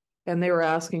 and they were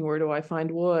asking, where do I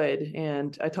find wood?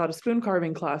 And I taught a spoon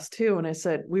carving class too. And I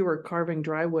said, we were carving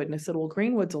dry wood. And I said, well,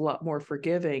 greenwood's a lot more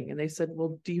forgiving. And they said,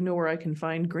 well, do you know where I can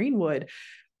find greenwood?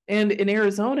 And in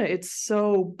Arizona, it's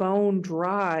so bone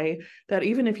dry that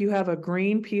even if you have a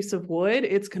green piece of wood,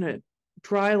 it's going to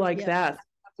dry like Yep. that.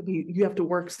 You have to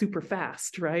work super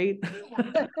fast, right?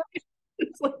 Yeah.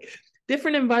 It's like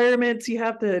different environments. You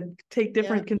have to take Yep.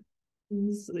 different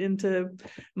conditions into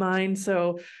mind.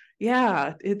 So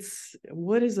yeah, it's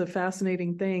wood is a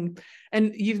fascinating thing.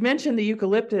 And you've mentioned the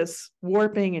eucalyptus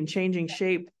warping and changing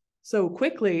shape so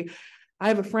quickly. I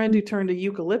have a friend who turned a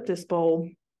eucalyptus bowl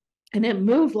and it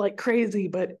moved like crazy,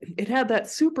 but it had that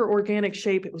super organic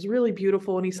shape. It was really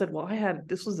beautiful. And he said, well,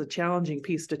 this was a challenging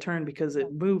piece to turn because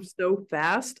it moved so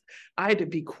fast. I had to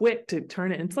be quick to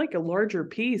turn it. And it's like a larger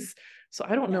piece. So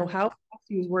I don't Yeah. know how fast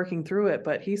he was working through it,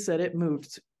 but he said it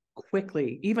moved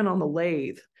quickly, even on the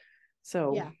lathe.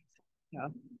 So Yeah. yeah.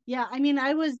 Yeah. I mean,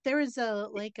 there was a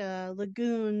like a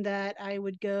lagoon that I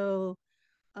would go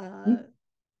uh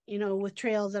with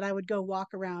trails that I would go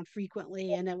walk around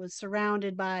frequently, and it was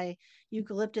surrounded by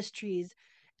eucalyptus trees.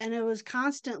 And it was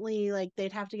constantly like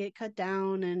they'd have to get cut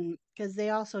down, and because they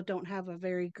also don't have a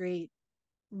very great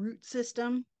root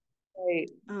system Right.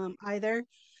 either.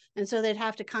 And so they'd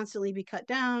have to constantly be cut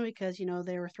down because,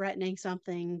 they were threatening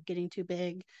something getting too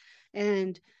big.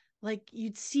 And like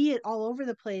you'd see it all over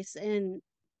the place. And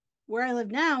where I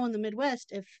live now in the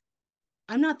Midwest, if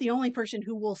I'm not the only person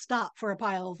who will stop for a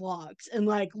pile of logs and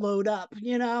like load up.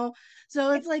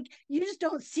 So it's like you just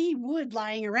don't see wood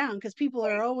lying around because people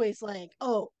are always like,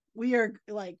 oh, we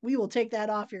will take that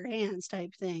off your hands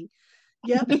type thing.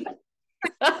 Yep.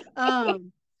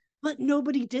 Um, but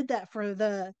nobody did that for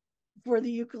the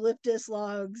eucalyptus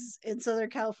logs in Southern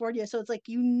California. So it's like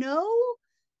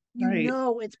Right.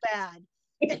 it's bad.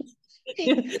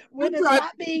 We're When it's driving.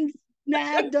 not being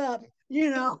snagged up,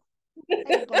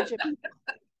 by a bunch of people.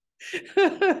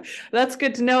 That's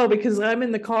good to know because I'm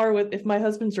in the car with, if my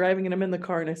husband's driving and I'm in the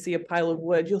car and I see a pile of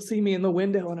wood, you'll see me in the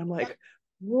window and I'm like,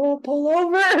 whoa, pull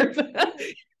over.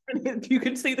 You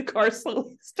can see the car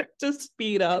slowly start to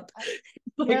speed up.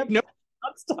 Like, Yep. no,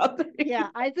 not stopping. Yeah,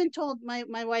 I've been told my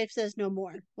wife says no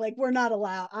more. Like we're not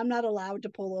allowed. I'm not allowed to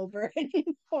pull over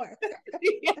anymore.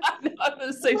 Yeah, no, I'm the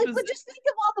I'm same like, but position. just think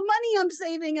of all the money I'm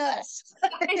saving us.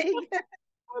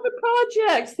 For the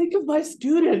projects, think of my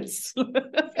students.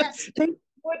 Yes. Think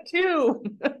what too.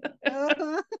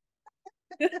 Uh-huh.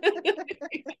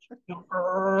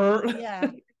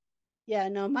 Yeah. Yeah,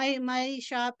 no, my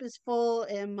shop is full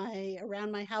and my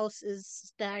around my house is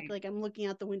stacked. Like I'm looking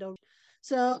out the window.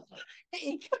 So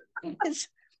it's,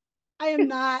 I am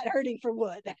not hurting for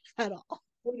wood at all.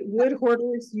 Wood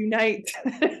hoarders unite.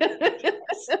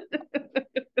 Yes.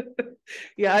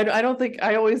 Yeah, I don't think,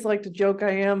 I always like to joke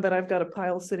I am, but I've got a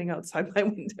pile sitting outside my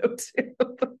window too.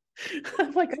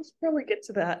 I'm like, I should probably get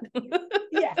to that.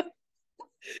 Yeah.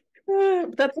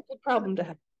 That's a good problem to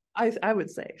have. I would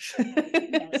say.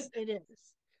 Yes, it is.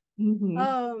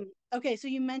 Mhm. Okay, so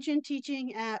you mentioned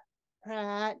teaching at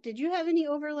Pratt. Did you have any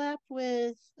overlap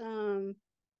with Anne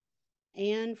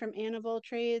from Anne of All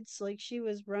Trades? Like she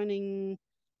was running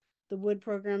the wood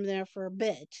program there for a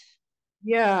bit.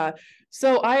 Yeah.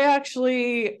 So I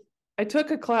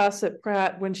took a class at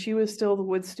Pratt when she was still the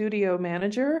wood studio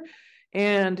manager,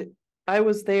 and I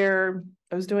was there.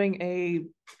 I was doing a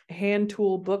hand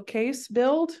tool bookcase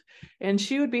build, and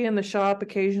she would be in the shop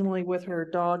occasionally with her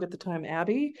dog at the time,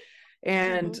 Abby,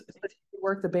 and Mm-hmm. she would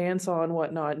work the bandsaw and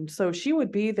whatnot. And so she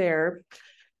would be there.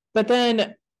 But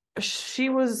then she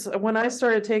was when I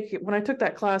took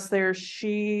that class there,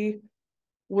 she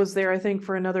was there, I think,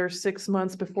 for another 6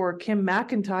 months before Kim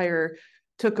McIntyre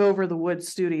took over the Wood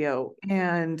studio.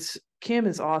 And Kim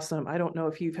is awesome. I don't know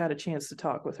if you've had a chance to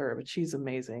talk with her, but she's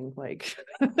amazing. Like,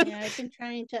 Yeah,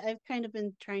 I've kind of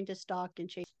been trying to stalk and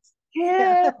chase.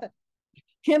 Yeah. yeah,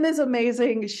 Kim is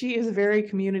amazing. She is very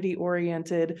community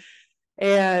oriented.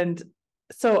 And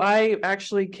so I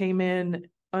actually came in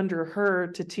under her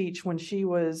to teach when she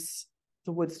was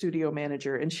the Wood studio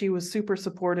manager, and she was super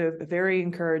supportive, very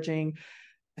encouraging.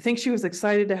 I think she was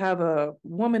excited to have a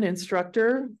woman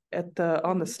instructor on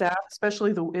the Mhm. staff,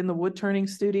 especially in the wood turning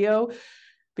studio,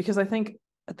 because I think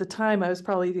at the time I was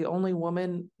probably the only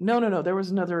woman. No, there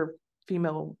was another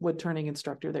female wood turning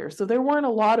instructor there, so there weren't a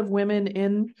lot of women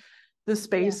in the Yeah.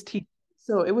 space teaching.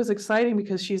 So it was exciting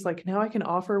because she's like, now I can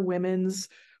offer women's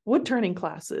wood turning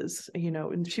classes,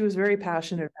 and she was very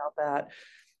passionate about that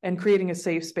and creating a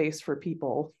safe space for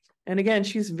people. And again,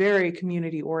 she's very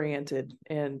community oriented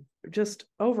and just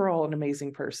overall an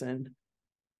amazing person.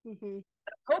 Mm-hmm.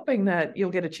 Hoping that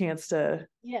you'll get a chance to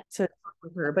Yeah. talk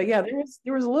with her. But yeah,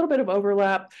 there was a little bit of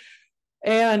overlap,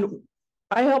 and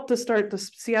I helped to start the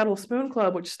Seattle Spoon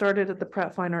Club, which started at the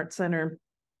Pratt Fine Arts Center.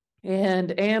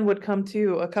 And Anne would come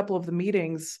to a couple of the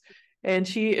meetings, and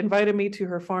she invited me to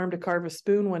her farm to carve a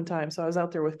spoon one time. So I was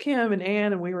out there with Kim and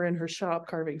Anne, and we were in her shop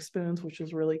carving spoons, which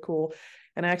was really cool.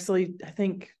 And actually, I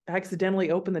think I accidentally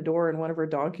opened the door and one of her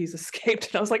donkeys escaped.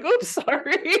 And I was like, oops,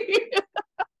 sorry.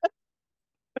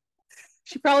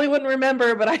 She probably wouldn't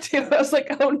remember, but I do. I was like,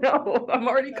 oh no, I'm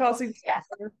already No. causing. Yeah.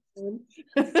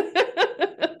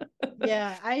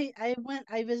 Yeah.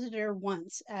 I visited her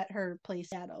once at her place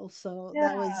Seattle. So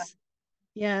that Yeah. was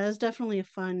yeah, it was definitely a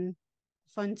fun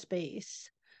space.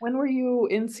 When were you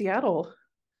in Seattle?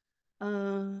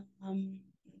 Uh, um,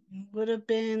 would have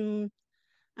been,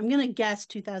 I'm gonna guess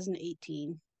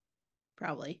 2018,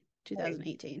 probably Right.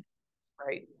 2018.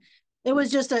 Right. It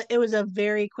was a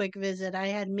very quick visit. I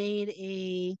had made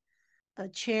a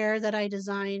chair that I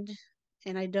designed,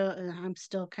 and I'm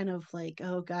still kind of like,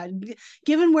 oh God,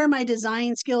 given where my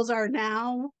design skills are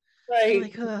now, I'm Right.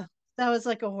 like, that was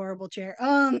like a horrible chair.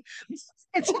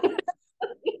 It's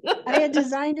I had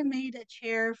designed and made a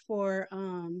chair for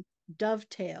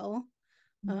Dovetail,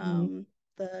 Mhm. um,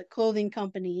 the clothing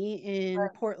company in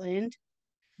Portland.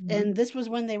 Mhm. And this was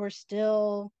when they were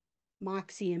still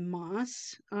Moxie and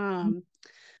Moss.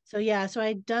 So yeah, so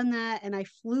I'd done that and I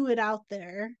flew it out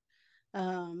there.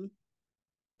 Um,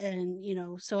 and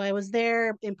so I was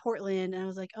there in Portland and I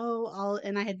was like, oh,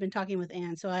 and I had been talking with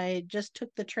Anne. So I just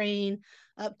took the train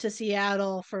up to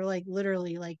Seattle for like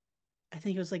literally like I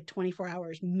think it was like 24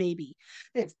 hours, maybe.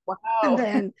 And Wow.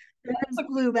 then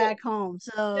flew back home.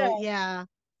 Yeah. So yeah,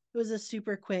 it was a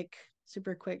super quick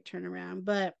turnaround.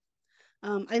 But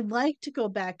I'd like to go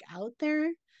back out there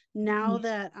now Mhm.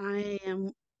 that I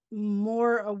am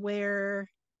more aware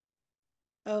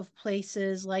of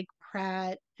places like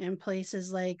Pratt and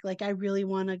places like I really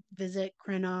want to visit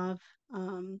Krenov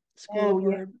School of Oh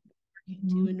yeah. Art too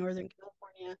Mhm. in Northern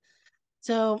California. California.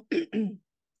 So,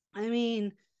 I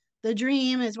mean, the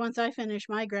dream is once I finish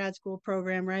my grad school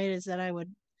program, right, is that I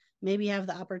would maybe have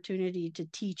the opportunity to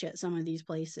teach at some of these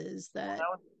places that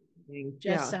just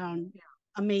Yeah. sound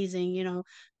amazing,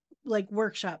 like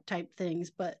workshop type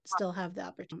things, but still have the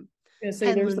opportunity. I was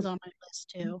gonna say there's Penland's the on my list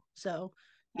too. So,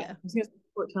 yeah.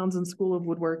 Fort Townsend School of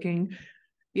Woodworking.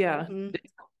 Yeah, Hmm.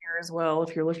 it's here as well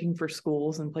if you're looking for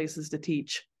schools and places to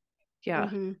teach. Yeah.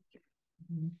 Hmm.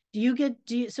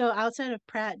 Mhm. So outside of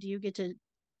Pratt, do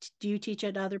you teach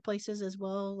at other places as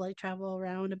well, like travel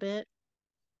around a bit?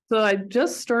 So I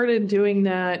just started doing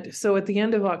that. So at the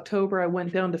end of October, I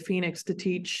went down to Phoenix to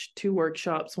teach two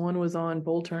workshops. One was on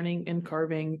bowl turning and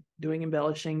carving, doing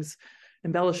embellishments,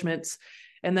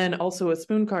 and then also a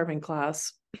spoon carving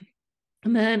class.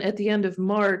 And then at the end of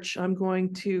March, I'm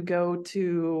going to go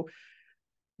to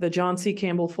the John C.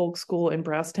 Campbell Folk School in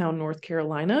Brasstown, North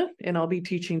Carolina, and I'll be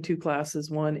teaching two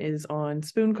classes. One is on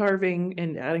spoon carving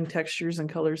and adding textures and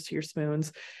colors to your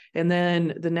spoons. And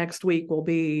then the next week we'll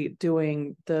be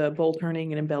doing the bowl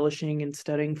turning and embellishing and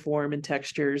studying form and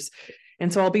textures.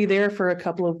 And so I'll be there for a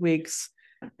couple of weeks.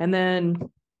 And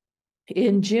then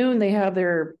in June, they have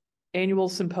their annual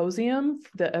symposium.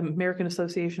 The American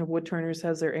Association of Woodturners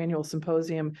has their annual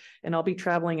symposium, and I'll be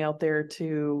traveling out there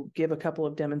to give a couple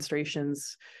of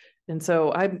demonstrations. And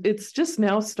so it's just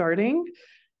now starting.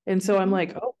 And so I'm Mhm.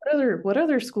 like, oh, what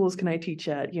other schools can I teach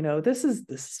at? This is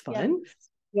Yeah, fun.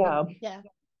 Yeah. yeah.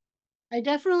 I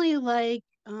definitely like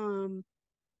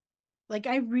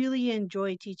I really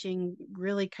enjoy teaching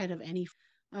really kind of any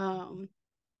um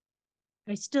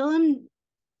I still am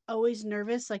always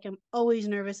nervous, like I'm always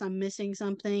nervous I'm missing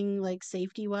something like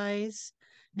safety wise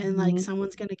and like Mhm.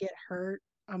 someone's gonna get hurt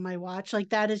on my watch. Like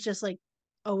that is just like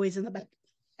always in the back of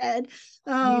my head.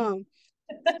 Um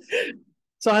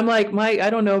So I'm like, I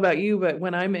don't know about you, but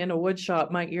when I'm in a wood shop,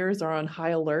 my ears are on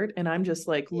high alert and I'm just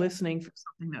like yeah, listening for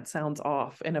something that sounds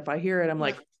off. And if I hear it, I'm no,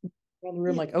 like in the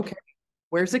room, yeah, like, okay,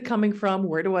 where's it coming from?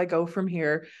 Where do I go from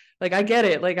here? Like I get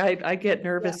it. Like I get yeah.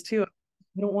 nervous too.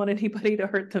 I don't want anybody to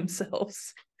hurt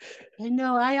themselves. I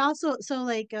know. I also so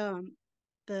like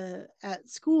the at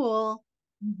school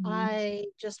Mhm. I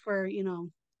just for,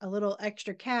 a little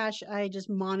extra cash, I just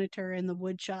monitor in the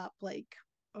wood shop like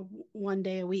one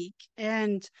day a week.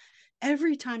 And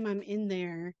every time I'm in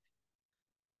there,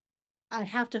 I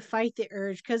have to fight the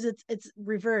urge because it's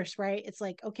reverse, right? It's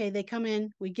like, okay, they come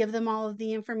in, we give them all of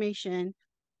the information,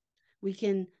 we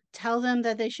can tell them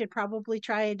that they should probably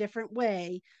try a different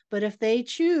way, but if they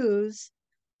choose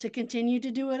to continue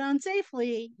to do it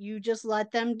unsafely, you just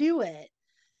let them do it.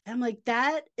 I'm like,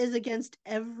 that is against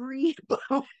every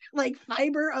bone, like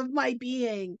fiber of my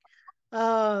being.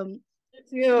 Um,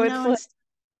 It's you. It's and like,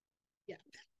 yeah,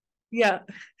 yeah.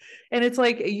 And it's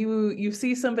like you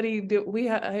see somebody do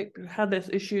I had this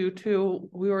issue too.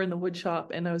 We were in the wood shop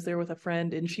and I was there with a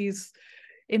friend and she's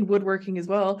in woodworking as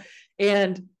well.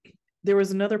 And there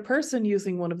was another person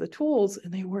using one of the tools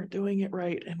and they weren't doing it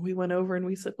right. And we went over and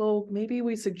we said, well, maybe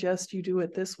we suggest you do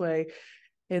it this way.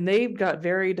 And they got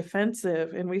very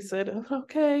defensive and we said, oh,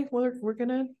 okay, well, we're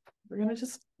gonna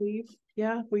just leave.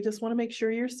 Yeah, we just want to make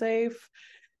sure you're safe.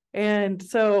 And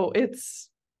so it's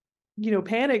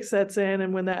panic sets in.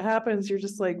 And when that happens, you're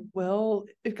just like, well,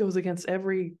 it goes against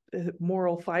every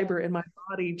moral yeah, fiber in my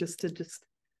body just to just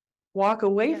walk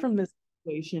away yeah, from this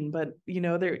situation. But,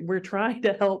 we're trying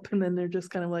to help. And then they're just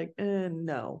kind of like,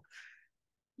 no,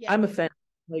 yeah. I'm offended.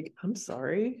 Like, I'm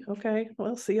sorry. Okay.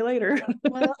 Well, see you later.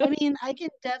 Well, I mean,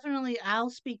 I'll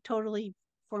speak totally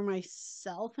for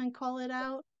myself and call it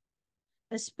out,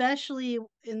 especially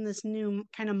in this new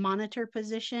kind of monitor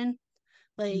position.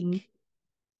 Mhm. Like,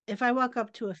 if I walk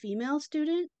up to a female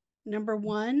student, number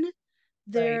one, Right.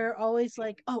 they're always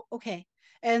like, oh, okay.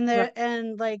 Right.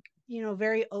 And like,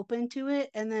 very open to it.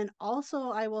 And then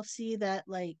also, I will see that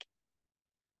like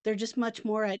they're just much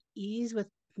more at ease with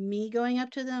me going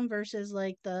up to them versus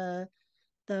like the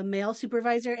male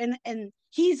supervisor, and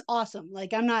he's awesome.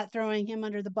 Like I'm not throwing him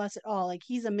under the bus at all. Like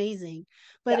he's amazing.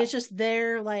 But Yeah. it's just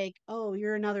they're like, "Oh,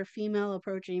 you're another female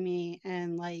approaching me,"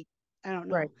 and like I don't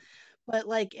Right. know. But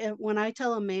like when I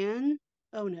tell a man,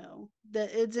 "Oh no."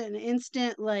 That it's an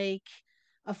instant like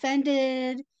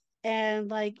offended and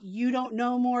like you don't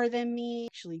know more than me.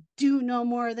 Actually do know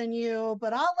more than you,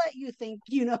 but I'll let you think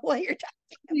you know what you're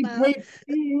talking You about. paid to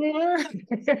be here.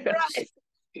 Right.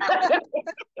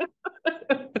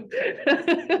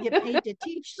 I get paid to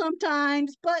teach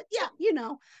sometimes, but yeah,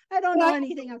 I don't know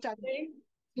anything I'm talking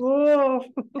Whoa.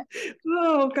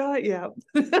 Oh God, yeah.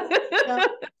 about.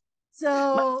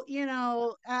 So,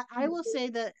 I will say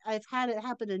that I've had it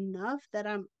happen enough that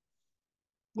I'm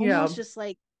Yeah. almost just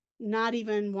like not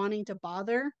even wanting to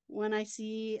bother when I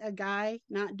see a guy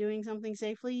not doing something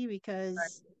safely,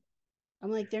 because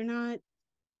I'm like, They they're not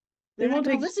won't going to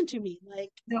take, listen to me.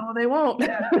 Like, no, they won't.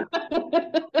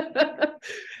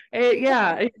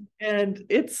 Yeah, and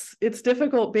it's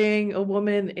difficult being a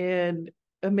woman in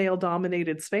a male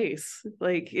dominated space.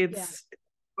 Like yeah, it's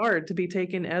hard to be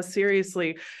taken as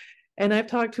seriously. And I've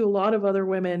talked to a lot of other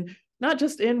women, not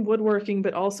just in woodworking,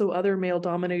 but also other male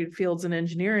dominated fields in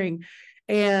engineering.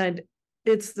 And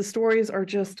it's the stories are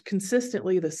just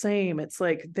consistently the same. It's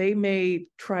like they may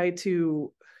try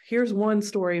to, here's one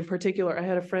story in particular. I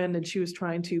had a friend and she was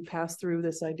trying to pass through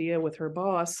this idea with her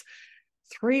boss.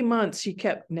 3 months she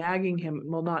kept nagging him.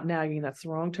 Well, not nagging, that's the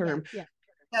wrong yeah, term. yeah,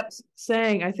 Kept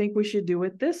saying, I think we should do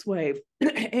it this way.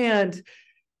 And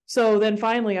so then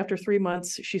finally, after 3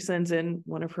 months, she sends in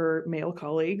one of her male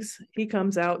colleagues. He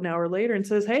comes out an hour later and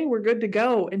says, hey, we're good to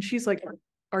go. And she's like,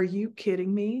 are you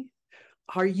kidding me?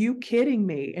 Are you kidding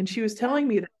me? And she was yeah, telling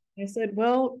me that. I said,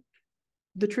 well,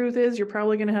 the truth is, you're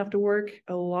probably going to have to work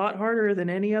a lot harder than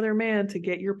any other man to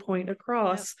get your point yep,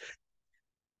 across.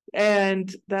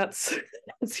 And that's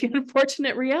the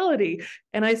unfortunate reality.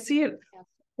 And I see it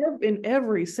in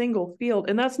every single field.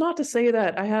 And that's not to say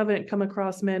that I haven't come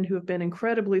across men who have been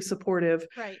incredibly supportive.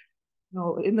 right,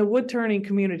 No, in the wood turning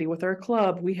community with our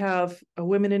club, we have a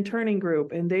women in turning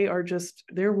group, and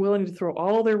they're willing to throw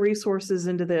all their resources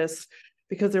into this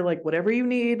because they're like, whatever you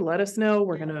need, let us know.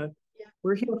 yeah, yeah,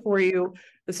 We're here for you.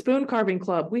 The spoon carving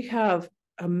club, we have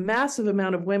a massive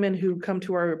amount of women who come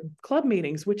to our club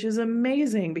meetings, which is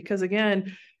amazing because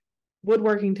again,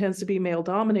 woodworking tends to be male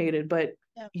dominated, but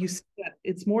yeah, you see that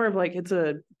it's more of like it's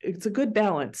a good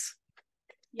balance.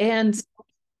 yeah, And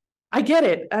I get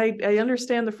it. I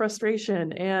understand the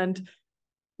frustration. And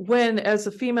when, as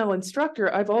a female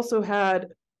instructor, I've also had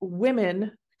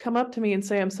women come up to me and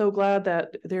say, I'm so glad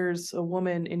that there's a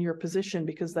woman in your position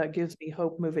because that gives me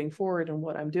hope moving forward in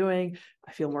what I'm doing.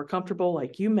 I feel more comfortable,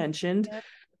 like you mentioned. yeah,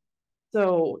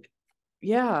 So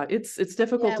yeah, it's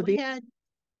difficult yeah. to We be. had,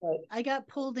 But I got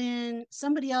pulled in,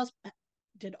 somebody else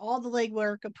did all the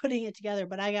legwork of putting it together,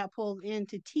 but I got pulled in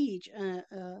to teach a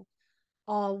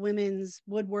all women's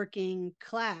woodworking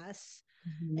class.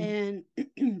 Mhm.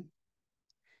 And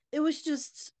it was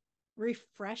just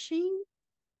refreshing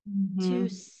to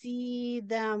Mhm. see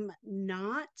them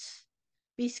not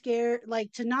be scared,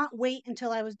 like to not wait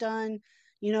until I was done,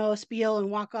 a spiel and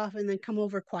walk off and then come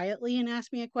over quietly and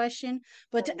ask me a question,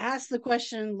 but to ask the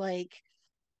question like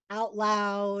out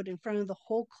loud in front of the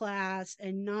whole class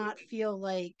and not feel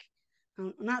like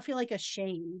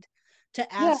ashamed to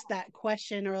Yeah. ask that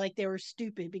question, or like they were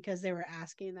stupid because they were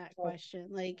asking that question.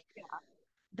 Like,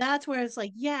 that's where it's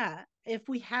like, yeah, if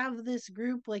we have this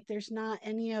group, like there's not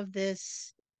any of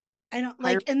this, I don't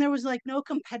Higher. like, and there was like no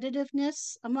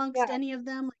competitiveness amongst Yeah. any of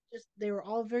them. Like, just they were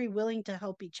all very willing to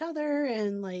help each other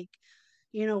and like,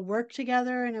 work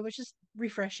together, and it was just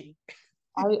refreshing.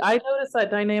 I noticed that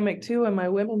dynamic too in my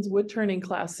women's wood turning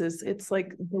classes. It's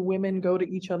like the women go to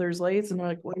each other's lathes and they're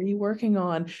like, what are you working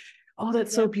on? Oh,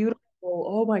 that's so Yep. beautiful.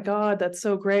 Oh my God, that's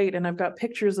so great. And I've got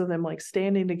pictures of them like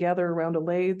standing together around a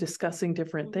lathe discussing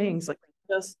different Mm-hmm. things, like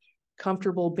just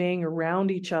comfortable being around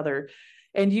each other.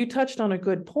 And you touched on a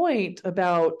good point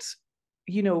about,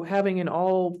 having an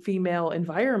all female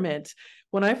environment.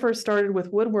 When I first started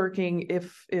with woodworking,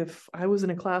 if I was in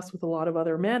a class with a lot of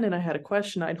other men and I had a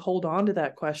question, I'd hold on to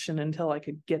that question until I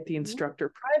could get the Mm-hmm.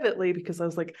 instructor privately because I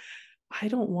was like, I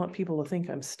don't want people to think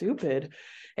I'm stupid.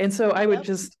 And so I would Yep.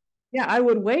 just, yeah, I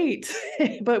would wait.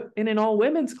 But in an all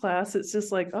women's class, it's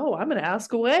just like, oh, I'm going to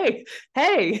ask away.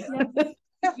 Hey, Yep.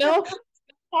 no,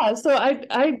 yeah, so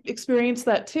I experienced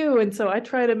that too, and so I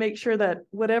try to make sure that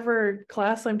whatever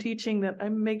class I'm teaching, that I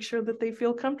make sure that they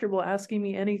feel comfortable asking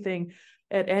me anything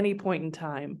at any point in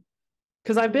time,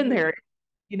 because I've been Mm-hmm. there.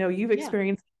 You've Yeah.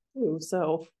 experienced it too,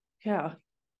 so yeah.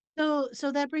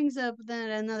 So that brings up then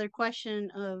another question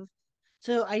of,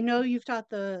 so I know you've taught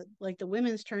the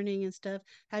women's turning and stuff.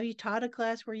 Have you taught a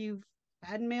class where you've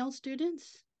had male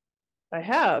students? I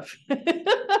have.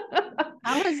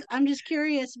 I'm just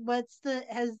curious,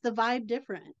 has the vibe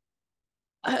different?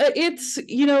 It's,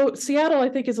 Seattle, I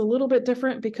think, is a little bit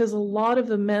different because a lot of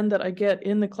the men that I get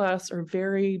in the class are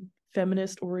very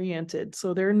feminist oriented.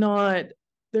 So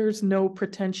there's no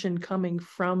pretension coming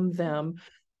from them.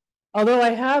 Although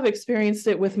I have experienced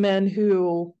it with men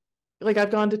who, like,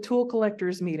 I've gone to tool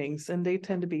collectors meetings and they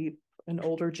tend to be an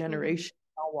older Mm-hmm. generation.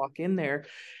 I'll walk in there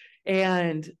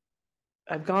and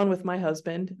I've gone with my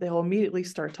husband. They'll immediately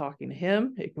start talking to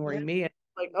him, ignoring Yep. me. And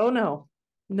like, oh no,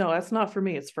 no, that's not for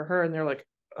me. It's for her. And they're like,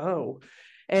 oh.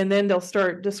 And then they'll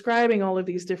start describing all of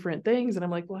these different things. And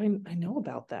I'm like, well, I know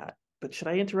about that. but should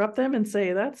I interrupt them and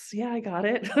say, yeah, I got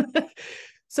it.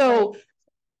 So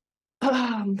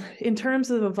in terms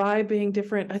of the vibe being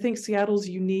different, I think Seattle's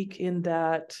unique in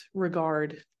that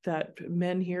regard, that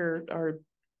men here are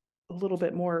a little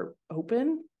bit more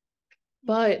open,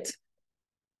 but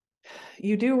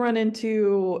you do run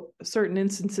into certain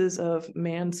instances of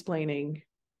mansplaining,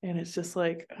 and it's just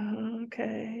like,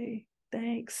 okay,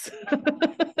 thanks.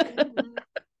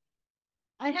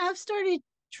 I have started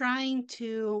trying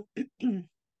to,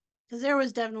 because there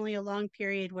was definitely a long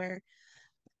period where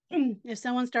if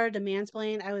someone started to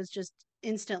mansplain, I was just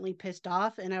instantly pissed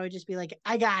off, and I would just be like,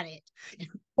 I got it.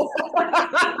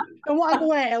 And walk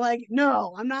away. Like,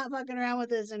 no, I'm not fucking around with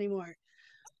this anymore.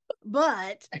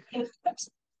 But I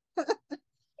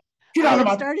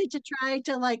have started to try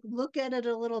to like look at it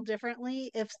a little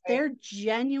differently. If they're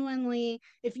genuinely,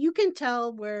 if you can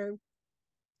tell where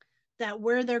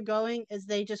they're going is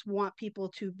they just want people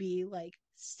to be like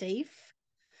safe,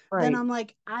 then I'm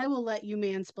like, I will let you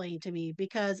mansplain to me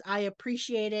because I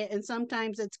appreciate it. And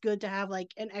sometimes it's good to have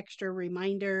like an extra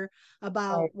reminder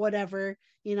about whatever,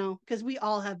 because we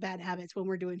all have bad habits when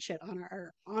we're doing shit on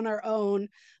our own.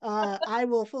 I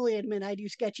will fully admit I do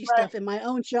sketchy stuff in my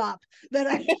own shop that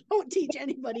I don't teach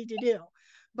anybody to do.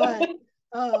 But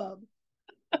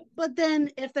then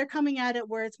if they're coming at it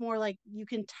where it's more like you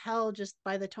can tell just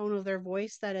by the tone of their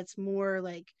voice that it's more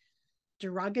like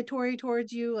derogatory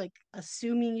towards you, like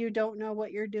assuming you don't know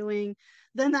what you're doing,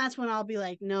 then that's when I'll be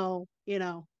like, no,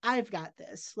 I've got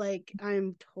this. Like,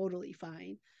 I'm totally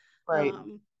fine. Right.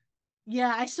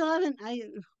 Yeah, I still haven't, I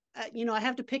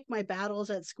have to pick my battles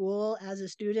at school as a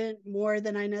student more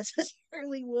than I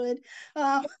necessarily would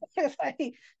if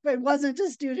I wasn't a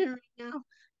student right now.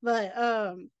 But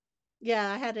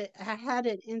yeah, I had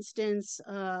an instance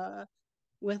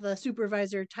with a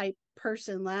supervisor type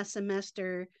person last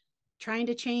semester trying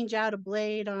to change out a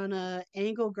blade on a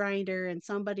angle grinder, and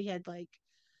somebody had like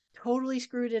totally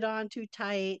screwed it on too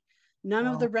tight. None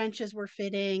of the wrenches were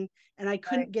fitting, and I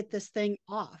couldn't get this thing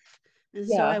off. And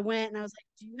so I went and I was like,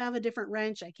 do you have a different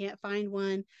wrench? I can't find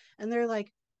one. And they're like,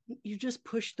 you just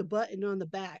push the button on the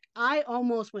back. I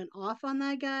almost went off on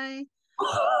that guy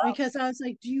because I was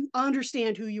like, do you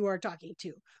understand who you are talking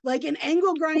to? Like, an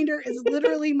angle grinder is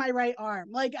literally my right arm.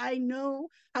 Like, I know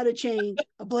how to change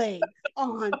a blade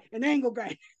on an angle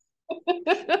grinder.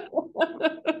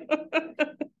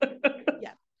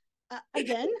 Yeah.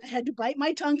 Again, I had to bite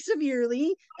my tongue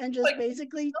severely and just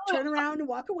basically turn around and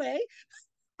walk away.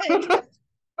 And,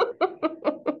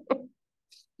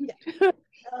 yeah.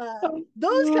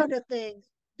 Those kind of things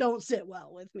don't sit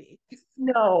well with me.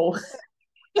 No.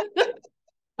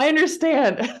 I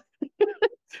understand.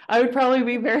 I would probably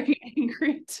be very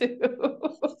angry too.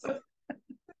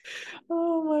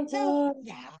 Oh my God.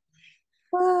 Yeah.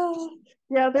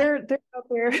 Yeah, they're out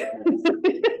there.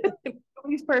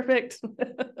 Nobody's perfect.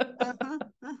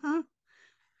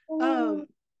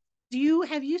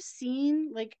 Have you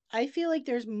seen, like, I feel like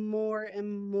there's more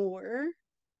and more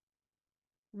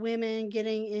women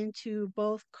getting into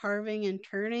both carving and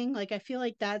turning. Like, I feel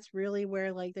like that's really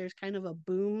where like there's kind of a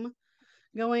boom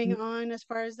going on as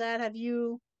far as that. Have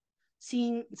you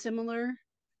seen similar?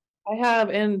 I have,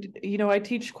 and I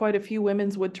teach quite a few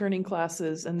women's wood turning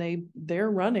classes, and they're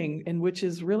running, and which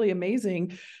is really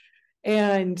amazing.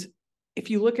 And if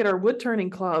you look at our wood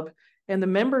turning club and the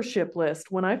membership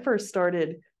list, when I first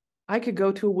started, I could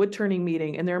go to a wood turning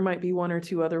meeting and there might be one or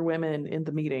two other women in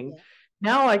the meeting. Yeah.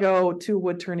 Now I go to a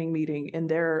wood turning meeting and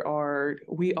the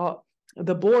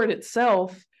board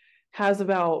itself has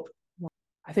about,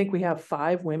 I think we have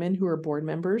 5 women who are board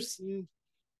members.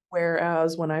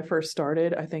 Whereas when I first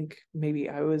started, I think maybe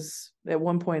at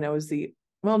one point there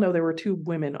were 2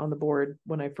 women on the board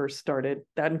when I first started.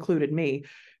 That included me.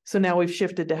 So now we've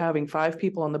shifted to having 5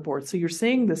 people on the board. So you're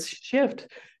seeing this shift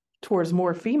towards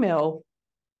more females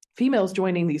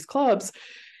joining these clubs.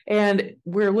 And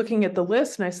we're looking at the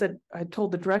list, and I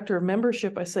told the director of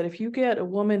membership, I said, if you get a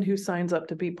woman who signs up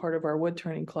to be part of our wood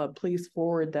turning club, please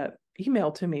forward that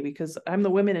email to me, because I'm the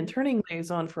women in turning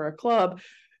liaison for our club.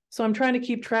 So I'm trying to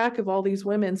keep track of all these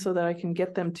women so that I can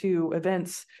get them to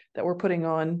events that we're putting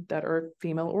on that are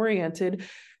female oriented.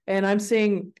 And I'm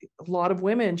seeing a lot of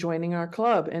women joining our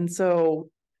club. And so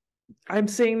I'm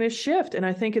seeing this shift, and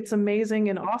I think it's amazing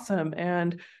and awesome.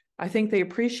 And I think they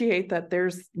appreciate that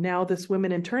there's now this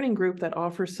women in turning group that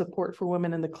offers support for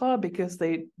women in the club, because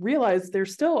they realize there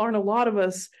still aren't a lot of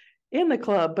us in the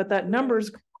club, but that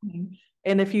number's growing.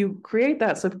 And if you create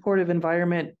that supportive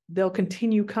environment, they'll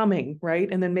continue coming, right?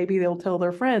 And then maybe they'll tell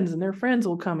their friends, and their friends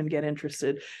will come and get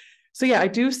interested. So yeah, I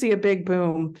do see a big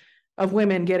boom of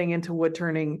women getting into wood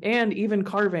turning and even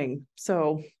carving.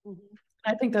 So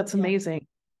I think that's amazing.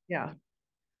 Yeah.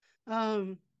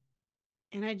 And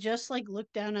I just like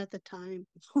looked down at the time.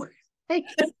 Like,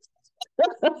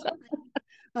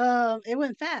 it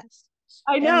went fast.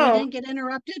 I And we know. didn't get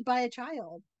interrupted by a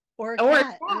child or a Or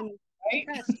cat. I'm right?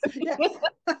 impressed. Yeah.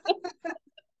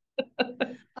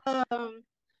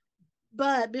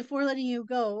 But before letting you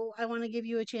go, I want to give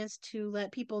you a chance to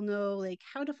let people know like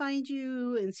how to find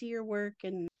you and see your work.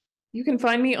 And You can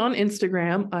find me on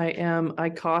Instagram. I am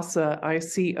Icosa,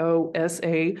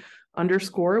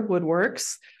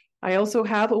 ICOSA_woodworks. I also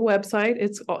have a website.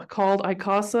 It's called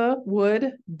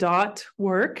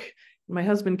icosawood.work. My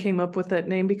husband came up with that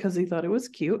name because he thought it was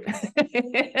cute.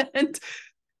 And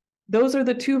those are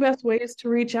the two best ways to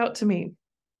reach out to me.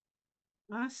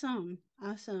 awesome.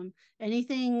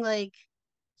 Anything like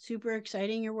super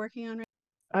exciting you're working on right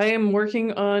I am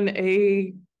working on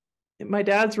my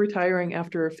dad's retiring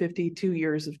after 52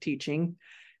 years of teaching,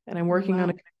 and I'm working now?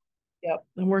 on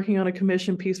I'm working on a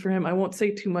commission piece for him. I won't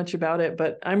say too much about it,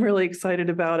 but I'm really excited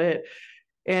about it.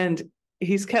 And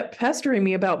he's kept pestering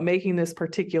me about making this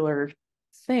particular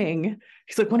thing.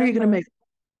 He's like, when are you going to make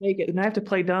it? And I have to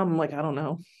play dumb. I'm like, I don't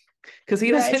know. Because he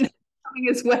doesn't coming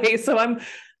his way. So I'm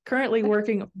currently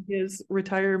working on his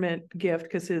retirement gift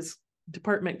because his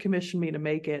department commissioned me to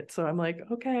make it. So I'm like,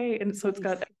 okay. And so it's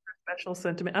got a special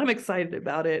sentiment. I'm excited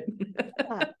about it.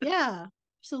 Yeah,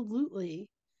 absolutely.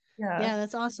 Yeah,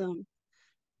 that's awesome.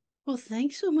 Well,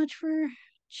 thanks so much for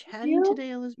chatting today,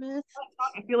 Elizabeth.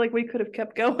 I feel like we could have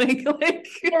kept going.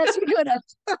 Yes, we could have.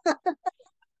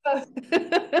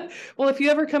 Well, if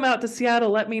you ever come out to Seattle,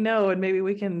 let me know and maybe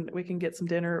we can get some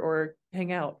dinner or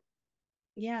hang out.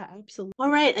 Yeah, absolutely. All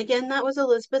right. Again, that was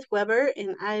Elizabeth Weber,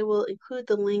 and I will include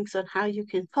the links on how you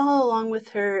can follow along with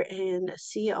her and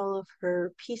see all of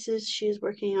her pieces she is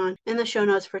working on in the show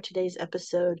notes for today's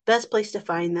episode. Best place to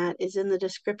find that is in the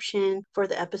description for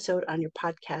the episode on your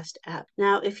podcast app.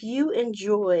 Now, if you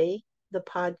enjoy the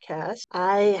podcast,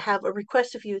 I have a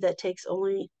request of you that takes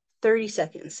only 30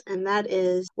 seconds, and that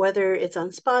is whether it's on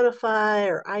Spotify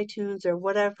or iTunes or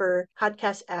whatever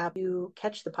podcast app you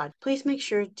catch the pod, please make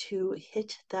sure to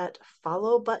hit that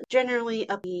follow button, generally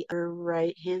up the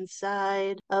right hand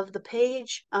side of the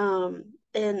page, and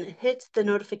hit the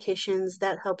notifications.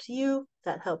 That helps you,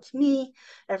 that helps me.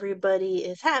 Everybody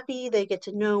is happy. They get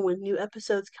to know when new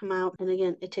episodes come out. And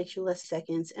again, it takes you less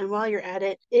seconds. And while you're at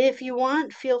it, if you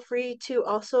want, feel free to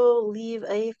also leave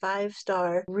a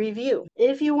 5-star review.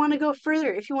 If you want to go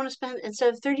further, if you want to spend,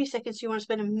 instead of 30 seconds, you want to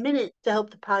spend a minute to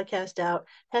help the podcast out,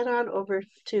 head on over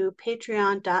to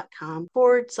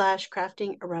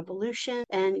patreon.com/crafting-a-revolution,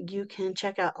 and you can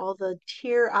check out all the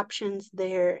tier options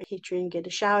there. Patreon, get a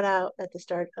shout out at the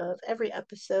start of every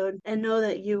episode, and know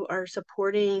that you are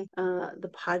supporting the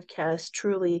podcast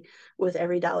truly with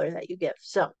every dollar that you give.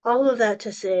 So all of that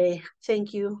to say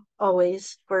thank you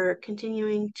always for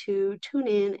continuing to tune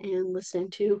in and listen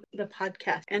to the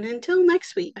podcast. And until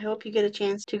next week, I hope you get a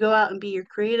chance to go out and be your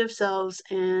creative selves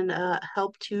and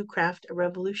help to craft a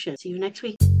revolution. See you next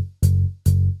week.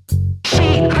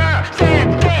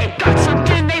 Got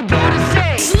something they wanna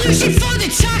say. Solution for the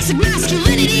toxic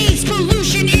masculinity.